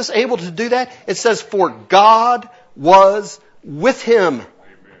Jesus able to do that? It says, for God was with him.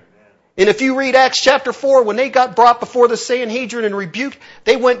 And if you read Acts chapter 4, when they got brought before the Sanhedrin and rebuked,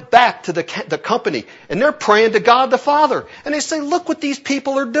 they went back to the company and they're praying to God the Father. And they say, look what these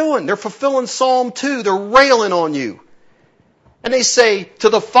people are doing. They're fulfilling Psalm 2. They're railing on you. And they say to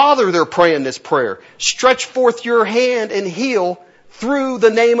the Father, they're praying this prayer, stretch forth your hand and heal through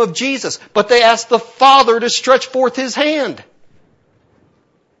the name of Jesus. But they asked the Father to stretch forth his hand.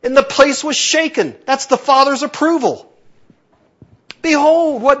 And the place was shaken. That's the Father's approval.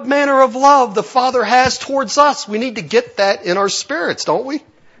 Behold, what manner of love the Father has towards us. We need to get that in our spirits, don't we?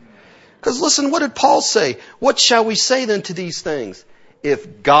 Because listen, what did Paul say? What shall we say then to these things?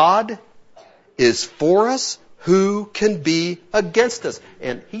 If God is for us, who can be against us?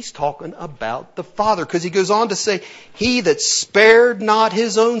 And he's talking about the Father, because he goes on to say, he that spared not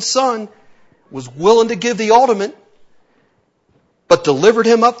his own Son was willing to give the ultimate, but delivered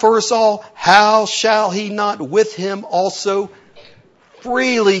him up for us all. How shall he not with him also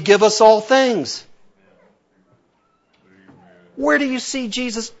freely give us all things? Where do you see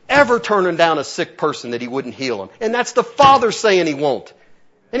Jesus ever turning down a sick person that he wouldn't heal him? And that's the Father saying he won't.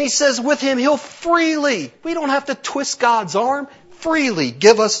 And he says with him, he'll freely, we don't have to twist God's arm, freely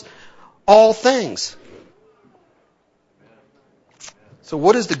give us all things. So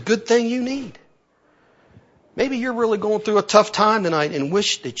what is the good thing you need? Maybe you're really going through a tough time tonight and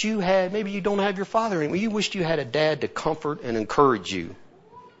wish that you had, maybe you don't have your father anymore. You wished you had a dad to comfort and encourage you.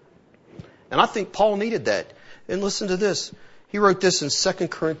 And I think Paul needed that. And listen to this. He wrote this in 2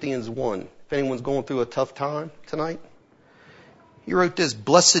 Corinthians 1. If anyone's going through a tough time tonight. He wrote this,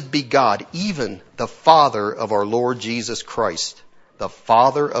 blessed be God, even the Father of our Lord Jesus Christ, the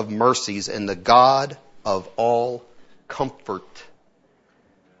Father of mercies and the God of all comfort.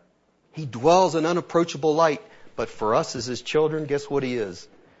 He dwells in unapproachable light, but for us as his children, guess what he is?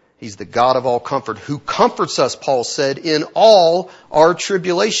 He's the God of all comfort, who comforts us, Paul said, in all our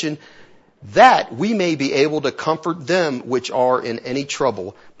tribulation, that we may be able to comfort them which are in any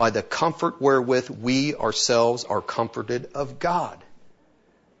trouble by the comfort wherewith we ourselves are comforted of God.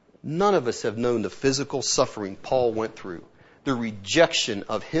 None of us have known the physical suffering Paul went through, the rejection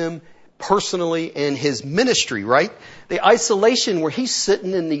of him personally and his ministry, right? The isolation where he's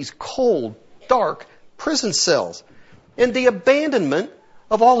sitting in these cold, dark prison cells, and the abandonment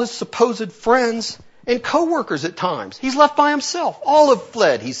of all his supposed friends and co-workers at times. He's left by himself. All have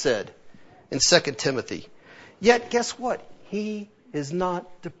fled, he said in 2 Timothy. Yet, guess what? He is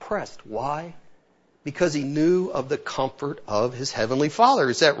not depressed. Why? Because he knew of the comfort of his heavenly Father.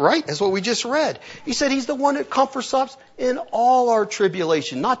 Is that right? That's what we just read. He said he's the one that comforts us in all our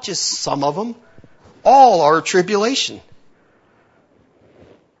tribulation, not just some of them, all our tribulation.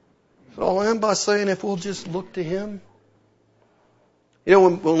 So I'll end by saying if we'll just look to him. You know,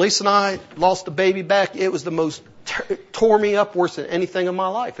 when Lisa and I lost the baby back, it was the most, tore me up worse than anything in my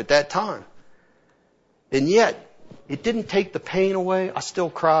life at that time. And yet, it didn't take the pain away. I still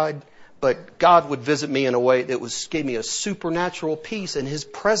cried. But God would visit me in a way that gave me a supernatural peace in his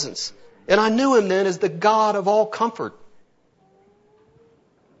presence. And I knew him then as the God of all comfort.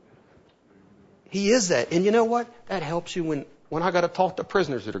 He is that. And you know what? That helps you when I got to talk to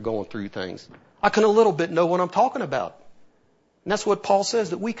prisoners that are going through things. I can a little bit know what I'm talking about. And that's what Paul says,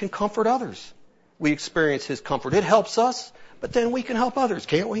 that we can comfort others. We experience his comfort. It helps us, but then we can help others,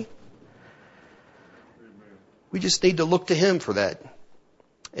 can't we? We just need to look to him for that.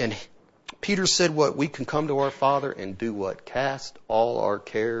 And Peter said what? We can come to our Father and do what? Cast all our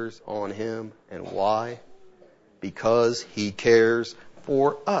cares on him. And why? Because he cares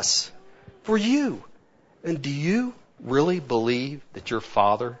for us. For you. And do you really believe that your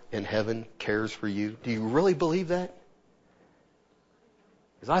Father in heaven cares for you? Do you really believe that?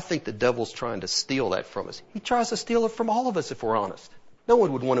 Because I think the devil's trying to steal that from us. He tries to steal it from all of us if we're honest. No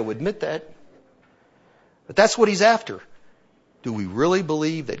one would want to admit that. But that's what he's after. Do we really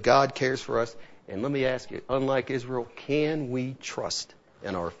believe that God cares for us? And let me ask you, unlike Israel, can we trust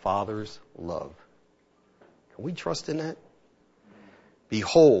in our Father's love? Can we trust in that?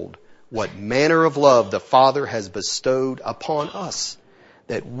 Behold, what manner of love the Father has bestowed upon us,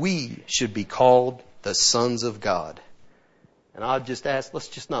 that we should be called the sons of God. And I'll just ask, let's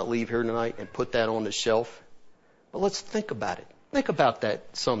just not leave here tonight and put that on the shelf. But let's think about it. Think about that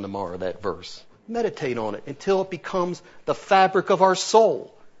some tomorrow, that verse. Meditate on it until it becomes the fabric of our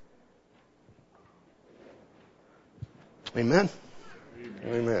soul. Amen?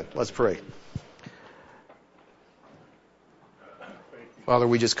 Amen. Let's pray. Father,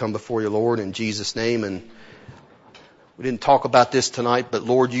 we just come before you, Lord, in Jesus' name. And we didn't talk about this tonight, but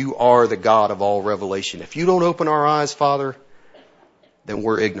Lord, you are the God of all revelation. If you don't open our eyes, Father, then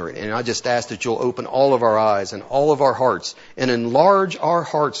we're ignorant. And I just ask that you'll open all of our eyes and all of our hearts and enlarge our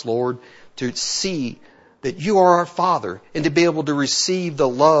hearts, Lord, to see that you are our Father and to be able to receive the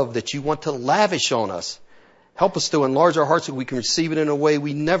love that you want to lavish on us. Help us to enlarge our hearts so we can receive it in a way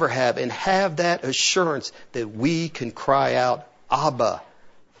we never have and have that assurance that we can cry out, Abba,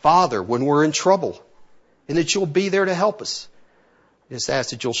 Father, when we're in trouble, and that you'll be there to help us. Just ask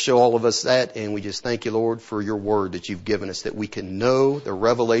that you'll show all of us that, and we just thank you, Lord, for your word that you've given us, that we can know the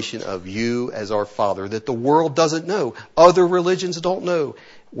revelation of you as our Father, that the world doesn't know, other religions don't know.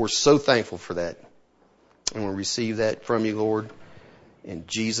 We're so thankful for that. And we receive that from you, Lord, in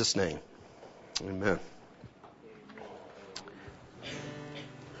Jesus' name. Amen.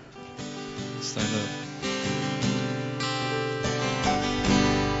 Stand up.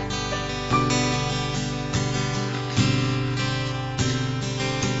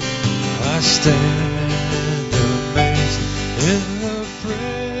 I stand amazed in the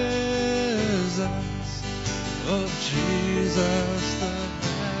presence of Jesus the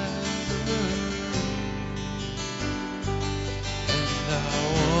Nazarene, and I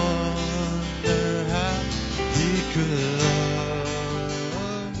wonder how he could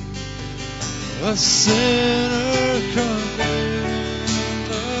love a sinner condemnedly.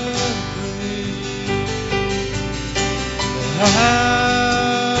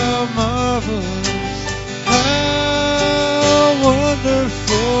 How marvelous, how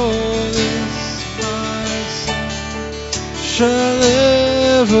wonderful is my son shall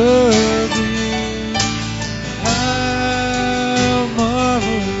ever be. How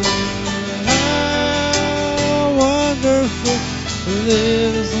marvelous, how wonderful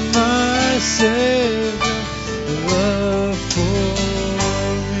is my Savior's love for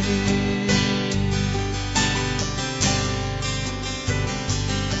me.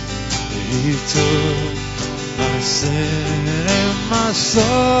 He took my sin and my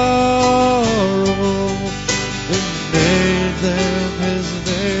sorrow and made them his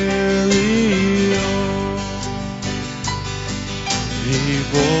very own. He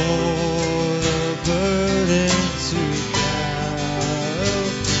bore the burden to God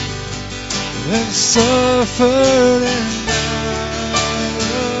and suffered and died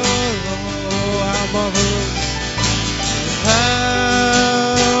alone. How marvelous,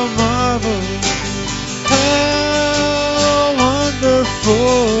 how marvelous, how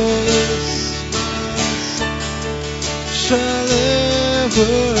wonderful is my son shall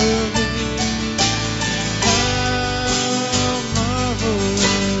ever be. How marvelous,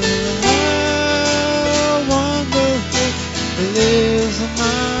 how wonderful is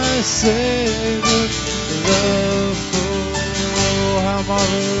my Savior's love for. How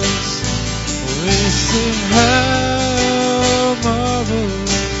marvelous, we sing how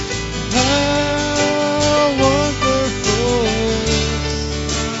marvelous, how wonderful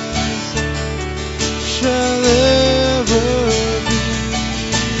shall ever be.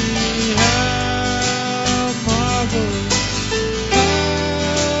 How marvelous,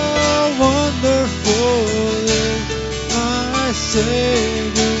 how wonderful is my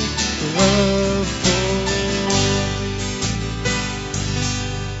Savior's love for me.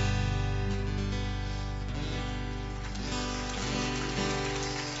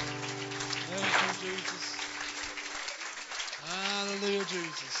 Thank you, Jesus. Hallelujah,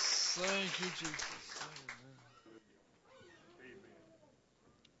 Jesus. Thank you, Jesus. Amen.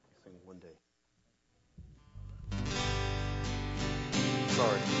 Sing one day.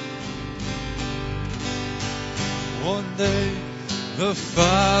 Sorry. One day, the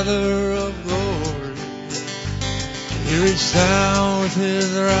Father of glory, he reached down with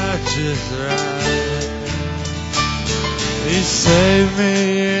his righteous right He saved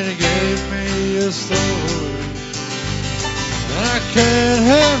me and He gave me a story. And I can't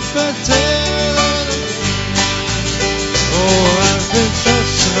help but tell it again. Oh, I've been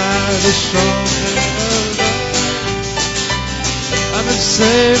touched by the strong hand of God. I've been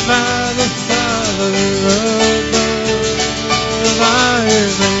saved by the Father above. I am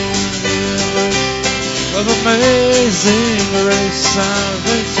in the embrace of amazing grace. I've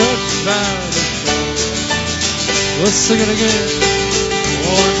been touched by the strong hand. Let's sing it again.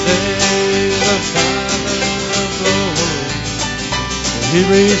 One day the Father of glory, He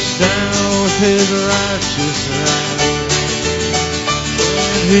reached down with His righteous right hand,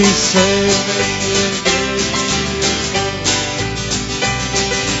 and He saved me and gave me a story.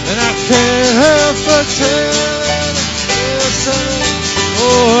 And I can't help but tell it.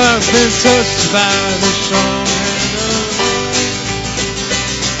 Oh, I've been touched by the strong hand of God.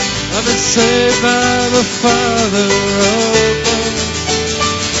 I've been saved by the Father above.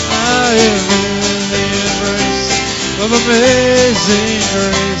 I am in the embrace of amazing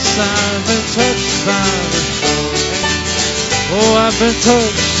grace. I've been touched by the strong hand. Oh, I've been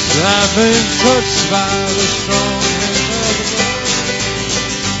touched by the strong hand of God.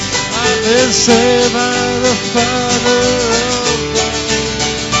 I've been saved by the Father above.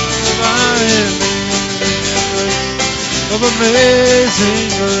 I am in the embrace of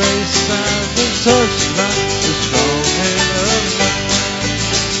amazing grace. I've been touched by the strong hand of God. Thank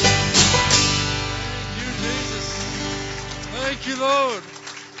you, Jesus. Thank you, Lord.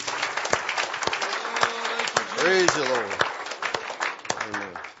 Praise you, Lord.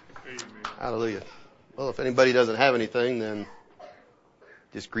 Amen. Hallelujah. Well, if anybody doesn't have anything, then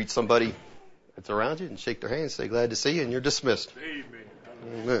just greet somebody that's around you and shake their hand and say, glad to see you, and you're dismissed.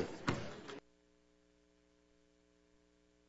 Amen. Amen.